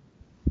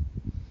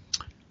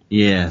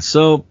 Yeah,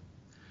 so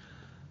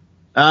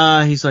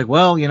he's like,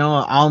 well, he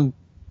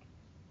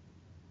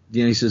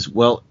says,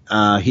 well,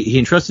 he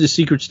entrusted his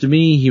secrets to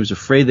me. He was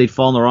afraid they'd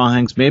fall in the wrong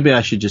hands. Maybe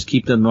I should just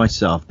keep them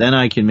myself. Then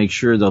I can make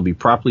sure they'll be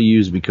properly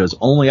used because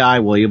only I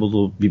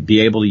will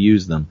be able to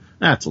use them.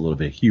 That's a little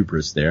bit of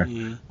hubris there.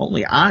 Yeah.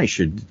 Only I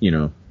should,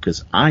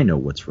 because I know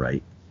what's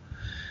right.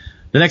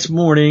 The next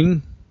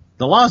morning,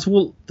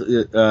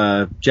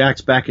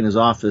 Jack's back in his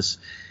office,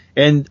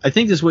 and I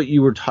think this is what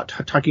you were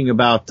talking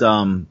about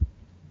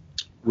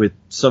with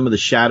some of the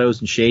shadows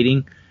and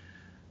shading,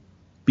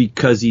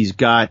 because he's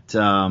got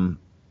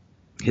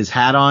his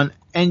hat on,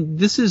 and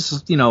this is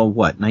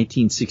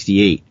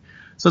 1968,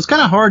 so it's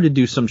kind of hard to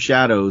do some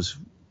shadows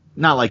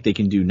not like they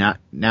can do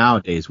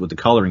nowadays with the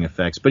coloring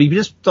effects, but he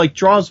just like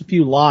draws a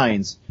few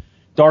lines,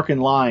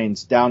 darkened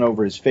lines down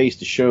over his face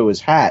to show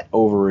his hat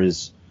over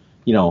his,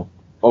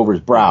 over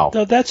his brow.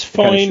 No, that's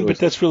fine, but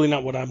that's really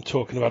not what I'm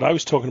talking about. I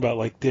was talking about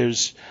like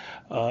there's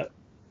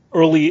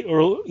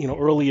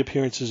early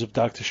appearances of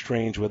Doctor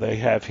Strange where they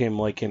have him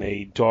like in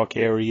a dark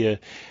area,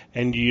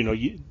 and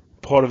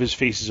part of his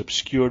face is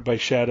obscured by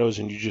shadows,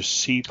 and you just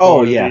see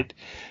part of it.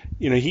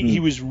 He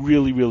was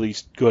really, really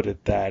good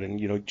at that,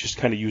 and just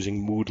kind of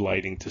using mood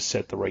lighting to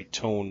set the right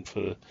tone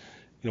for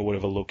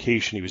whatever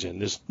location he was in.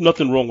 There's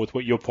nothing wrong with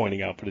what you're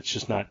pointing out, but it's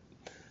just not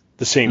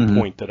the same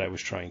point that I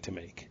was trying to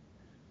make.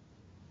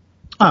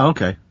 Oh,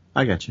 okay,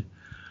 I got you.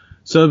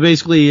 So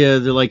basically,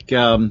 they're like,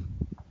 the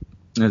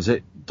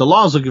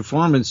law's looking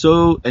for him, and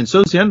so's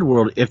the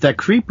underworld. If that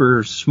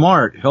creeper's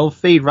smart, he'll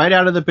fade right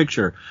out of the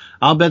picture.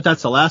 I'll bet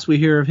that's the last we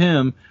hear of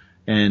him.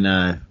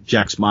 And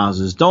Jack smiles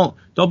and says, Don't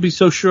be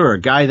so sure. A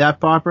guy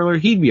that popular,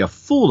 he'd be a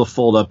fool to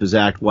fold up his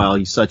act while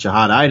he's such a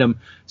hot item.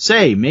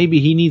 Say, maybe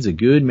he needs a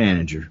good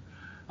manager.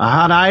 A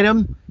hot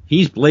item?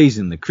 He's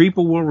blazing. The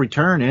creeper will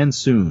return, and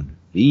soon.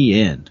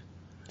 The end.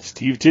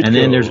 Steve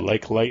Ditko,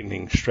 like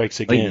lightning, strikes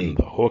again. Lightning.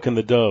 The Hawk and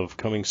the Dove,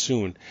 coming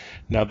soon.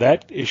 Now,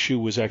 that issue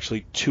was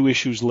actually 2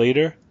 issues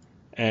later,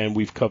 and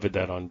we've covered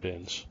that on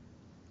Bins.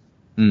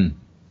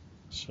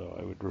 So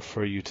I would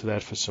refer you to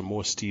that for some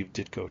more Steve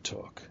Ditko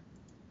talk.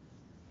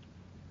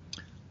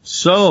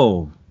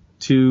 So,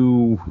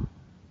 to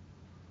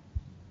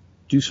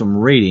do some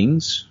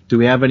ratings, do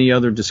we have any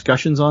other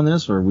discussions on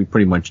this, or we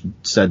pretty much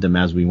said them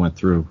as we went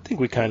through? I think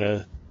we kind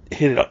of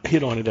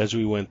hit on it as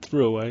we went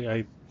through.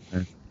 I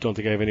don't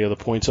think I have any other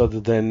points other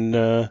than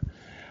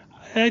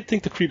I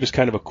think the Creep is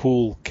kind of a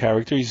cool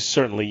character. He's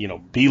certainly,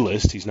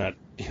 B-list. He's not,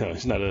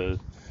 he's not an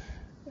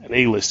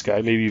A-list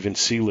guy, maybe even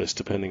C-list,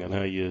 depending on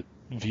how you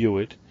view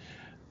it.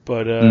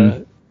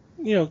 But,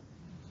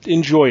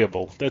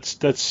 enjoyable.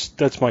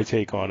 That's my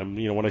take on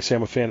him. When I say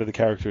I'm a fan of the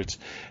character, it's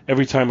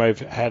every time I've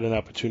had an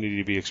opportunity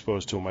to be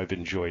exposed to him, I've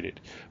enjoyed it.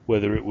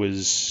 Whether it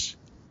was,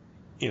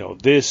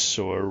 this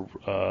or,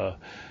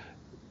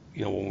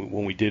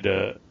 when we did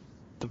the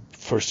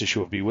first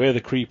issue of Beware the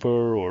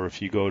Creeper, or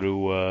if you go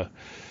to,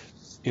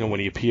 when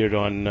he appeared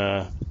on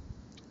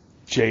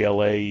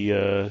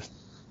JLA,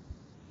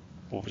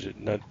 what was it?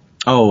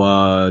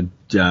 JLA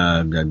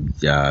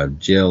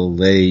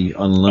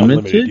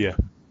Unlimited? Yeah.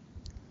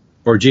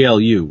 Or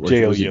JLU.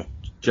 JLU.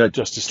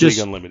 Justice League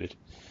Unlimited.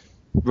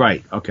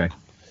 Right, okay.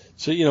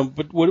 So,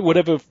 but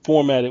whatever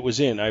format it was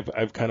in,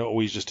 I've kind of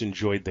always just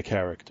enjoyed the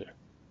character.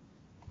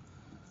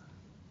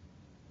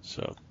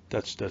 So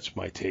that's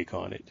my take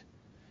on it.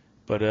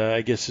 But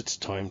I guess it's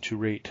time to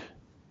rate.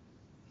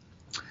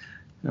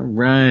 All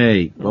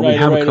right. Well, we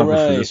have a cover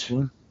for this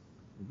one.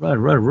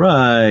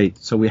 Right.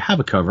 So we have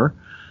a cover.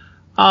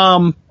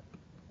 Not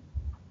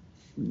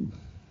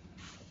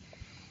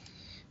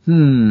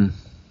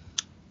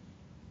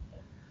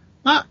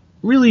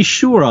really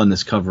sure on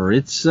this cover.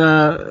 It's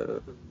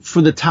for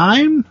the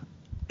time,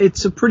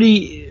 it's a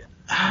pretty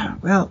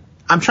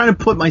I'm trying to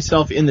put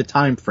myself in the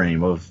time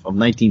frame of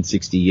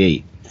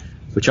 1968,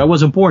 which I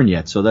wasn't born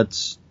yet, so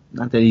that's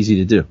not that easy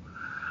to do.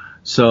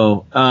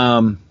 So,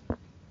 I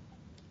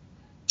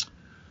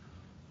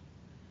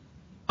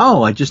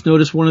just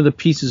noticed one of the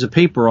pieces of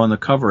paper on the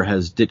cover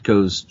has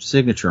Ditko's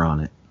signature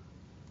on it.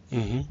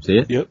 Mm-hmm. See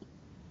it? Yep.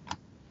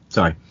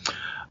 Sorry.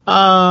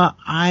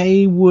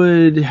 I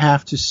would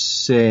have to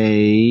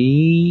say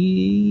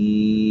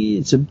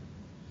it's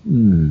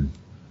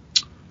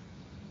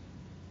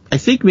I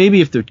think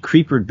maybe if the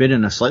Creeper had been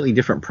in a slightly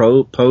different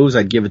pose,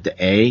 I'd give it the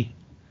A,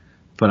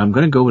 but I'm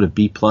going to go with a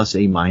B+, A-.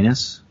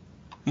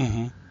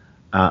 Mm-hmm.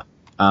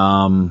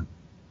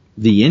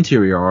 The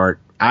interior art,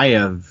 I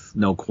have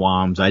no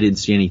qualms. I didn't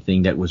see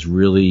anything that was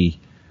really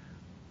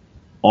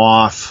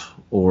off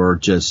or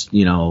just,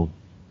 any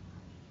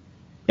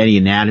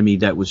anatomy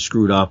that was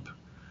screwed up.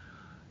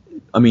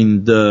 I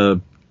mean,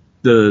 the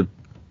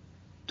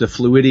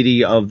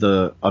fluidity of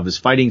his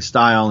fighting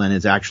style and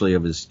of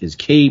his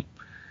cape,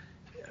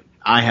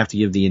 I have to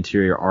give the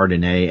interior art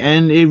an A.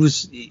 And it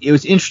was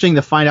interesting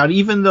to find out,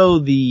 even though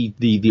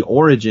the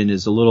origin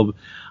is a little,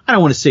 I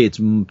don't want to say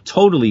it's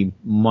totally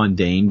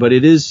mundane, but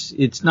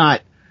it's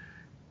not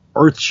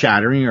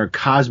earth-shattering or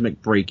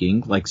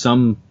cosmic-breaking like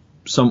some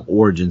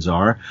origins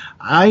are.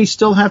 I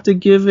still have to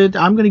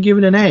I'm going to give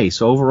it an A.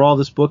 So overall,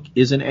 this book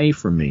is an A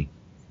for me.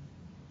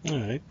 All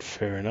right,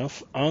 fair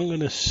enough. I'm going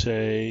to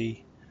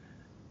say...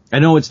 I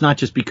know it's not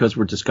just because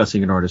we're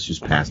discussing an artist who's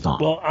passed on.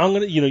 Well, I'm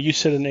going to, you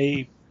said an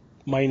A-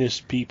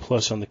 B+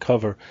 on the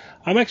cover.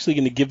 I'm actually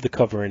going to give the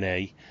cover an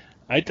A.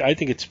 I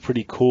think it's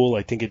pretty cool.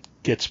 I think it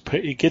gets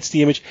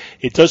the image.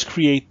 It does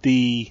create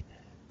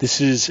this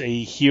is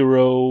a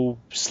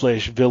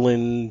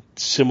hero/villain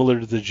similar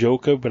to the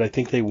Joker, but I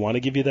think they want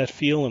to give you that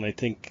feel, and I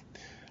think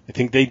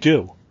they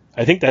do.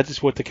 I think that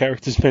is what the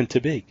character's meant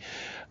to be.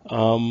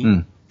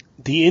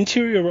 The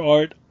interior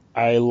art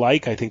I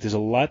like. I think there's a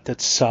lot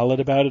that's solid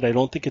about it. I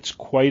don't think it's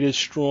quite as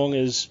strong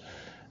as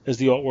as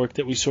the artwork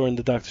that we saw in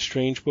the Doctor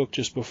Strange book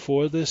just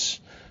before this.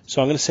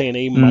 So I'm going to say an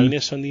A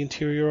minus on the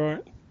interior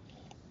art.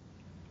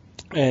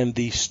 And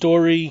the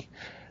story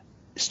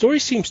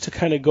seems to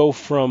kind of go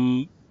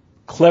from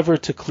clever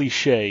to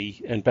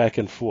cliche and back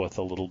and forth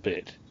a little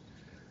bit.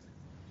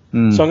 So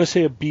I'm going to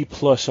say a B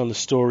plus on the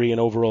story, and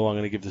overall I'm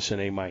going to give this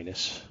an A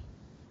minus.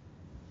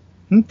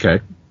 Okay.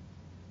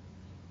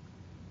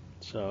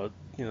 So,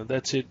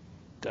 that's it.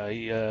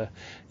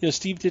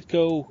 Steve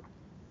Ditko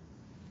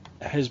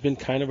has been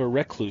kind of a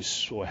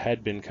recluse, or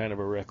had been kind of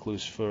a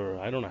recluse for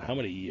I don't know how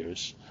many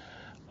years.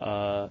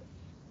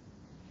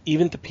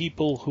 Even the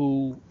people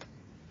who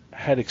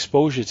had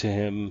exposure to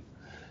him,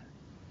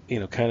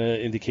 kind of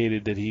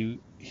indicated that he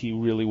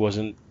really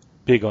wasn't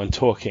big on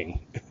talking,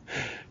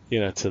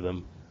 to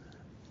them.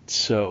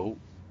 So,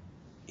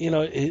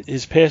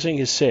 his passing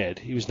is sad.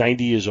 He was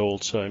 90 years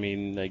old, so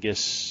I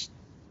guess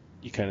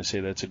you kind of say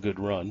that's a good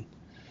run.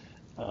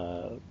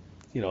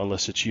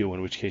 Unless it's you,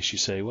 in which case you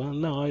say, well,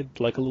 no, I'd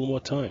like a little more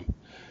time.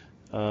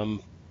 But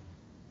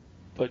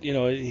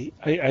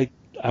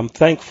I'm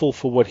thankful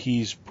for what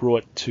he's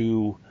brought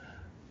to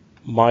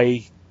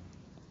my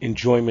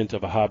enjoyment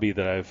of a hobby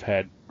that I've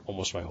had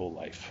almost my whole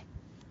life.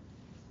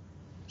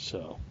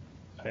 So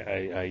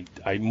I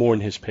mourn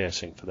his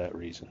passing for that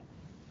reason.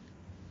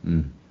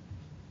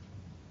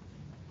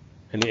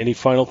 Any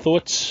final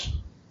thoughts?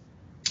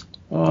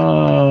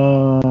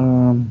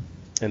 And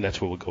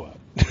that's where we'll go out.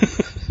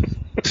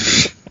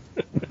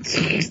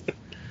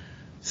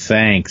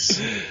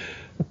 Thanks.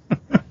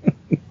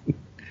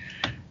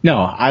 No,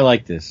 I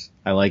like this.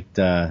 I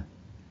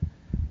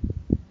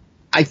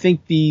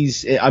think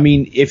these,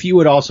 if you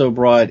had also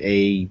brought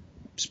a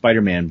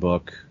Spider-Man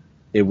book,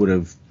 it would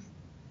have,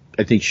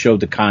 I think, showed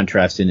the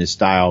contrast in his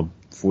style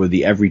for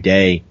the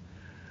everyday,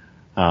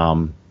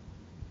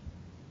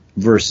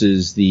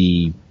 versus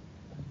the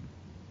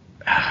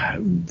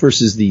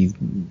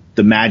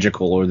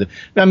magical, or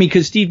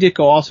because Steve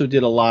Ditko also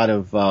did a lot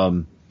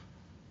of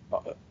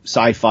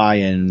sci-fi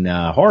and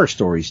horror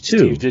stories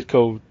too. Steve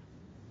Ditko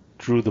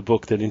drew the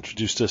book that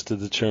introduced us to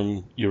the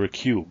term "you're a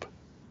cube,"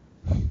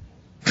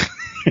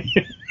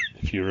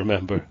 if you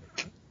remember.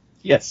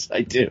 Yes,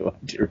 I do.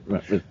 I do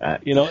remember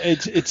that.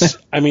 It's.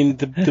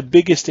 The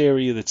biggest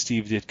area that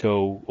Steve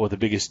Ditko, or the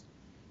biggest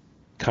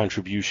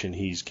contribution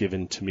he's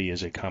given to me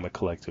as a comic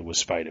collector, was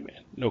Spider-Man.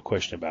 No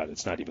question about it.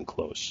 It's not even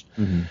close.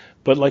 Mm-hmm.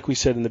 But like we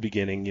said in the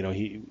beginning,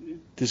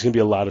 there's going to be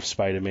a lot of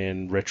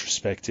Spider-Man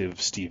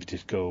retrospective Steve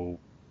Ditko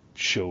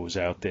shows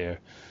out there.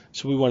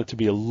 So we want it to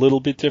be a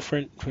little bit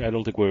different. I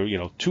don't think we're,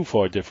 too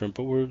far different,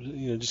 but we're,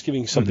 just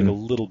giving something a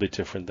little bit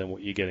different than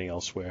what you're getting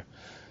elsewhere.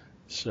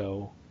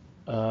 So,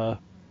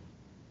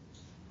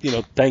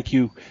 thank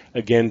you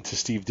again to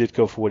Steve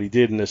Ditko for what he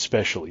did, and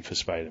especially for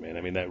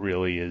Spider-Man. That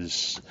really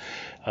is,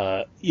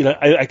 I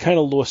kind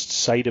of lost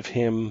sight of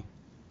him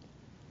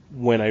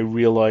when I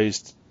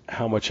realized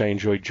how much I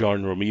enjoyed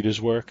John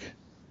Romita's work.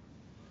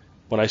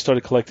 When I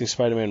started collecting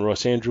Spider-Man,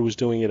 Ross Andru was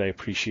doing it. I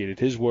appreciated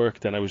his work.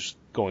 Then I was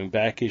going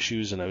back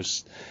issues, and I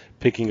was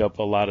picking up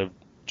a lot of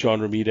John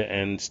Romita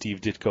and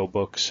Steve Ditko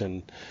books.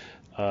 And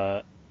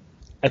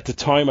at the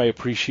time, I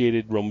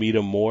appreciated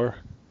Romita more.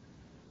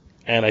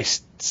 And I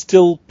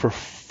still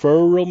prefer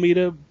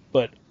Romita,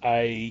 but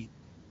I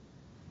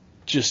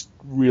just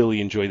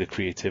really enjoy the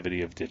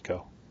creativity of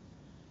Ditko.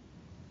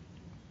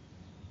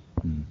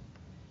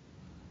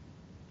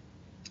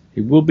 He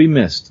will be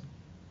missed.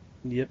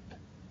 Yep.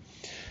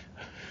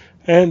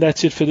 And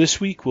that's it for this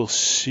week. We'll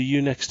see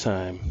you next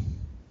time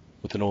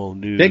with an all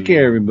new. Take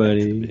care,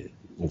 everybody.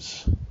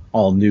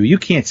 All new. You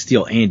can't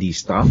steal Andy's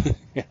stuff.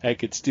 I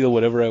could steal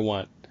whatever I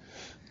want.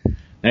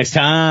 Next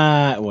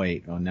time.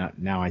 Wait. Oh,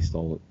 now I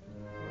stole it.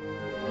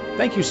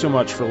 Thank you so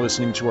much for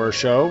listening to our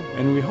show,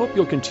 and we hope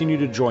you'll continue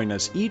to join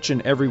us each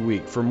and every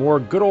week for more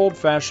good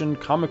old-fashioned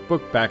comic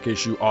book back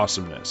issue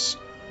awesomeness.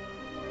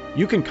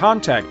 You can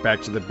contact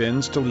Back to the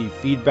Bins to leave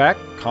feedback,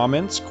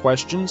 comments,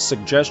 questions,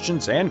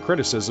 suggestions, and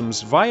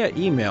criticisms via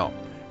email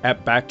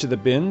at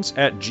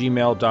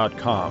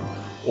backtothebins@gmail.com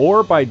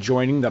or by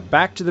joining the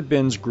Back to the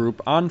Bins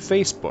group on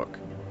Facebook.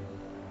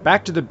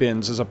 Back to the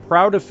Bins is a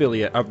proud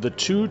affiliate of the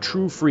Two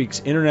True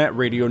Freaks Internet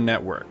Radio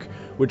Network,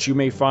 which you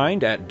may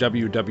find at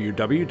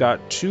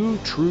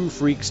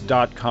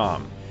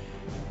www.twotruefreaks.com.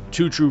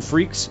 Two True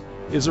Freaks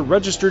is a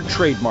registered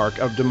trademark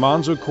of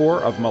DiManzo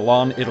Corp of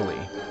Milan, Italy.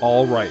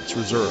 All rights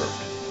reserved.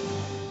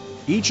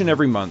 Each and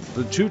every month,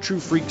 the Two True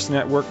Freaks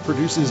Network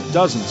produces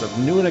dozens of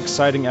new and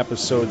exciting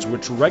episodes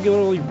which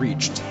regularly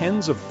reach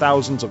tens of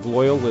thousands of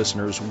loyal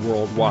listeners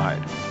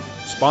worldwide.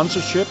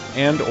 Sponsorship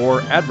and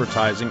or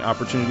advertising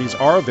opportunities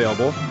are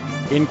available.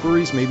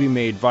 Inquiries may be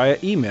made via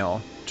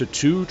email to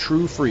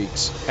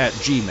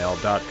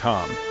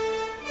twotruefreaks@gmail.com.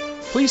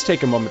 Please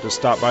take a moment to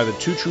stop by the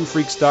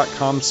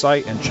twotruefreaks.com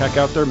site and check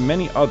out their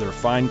many other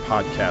fine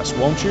podcasts,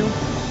 won't you?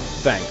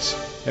 Thanks,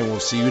 and we'll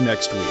see you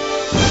next week.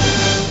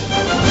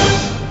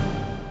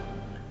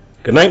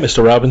 Good night,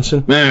 Mr.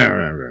 Robinson.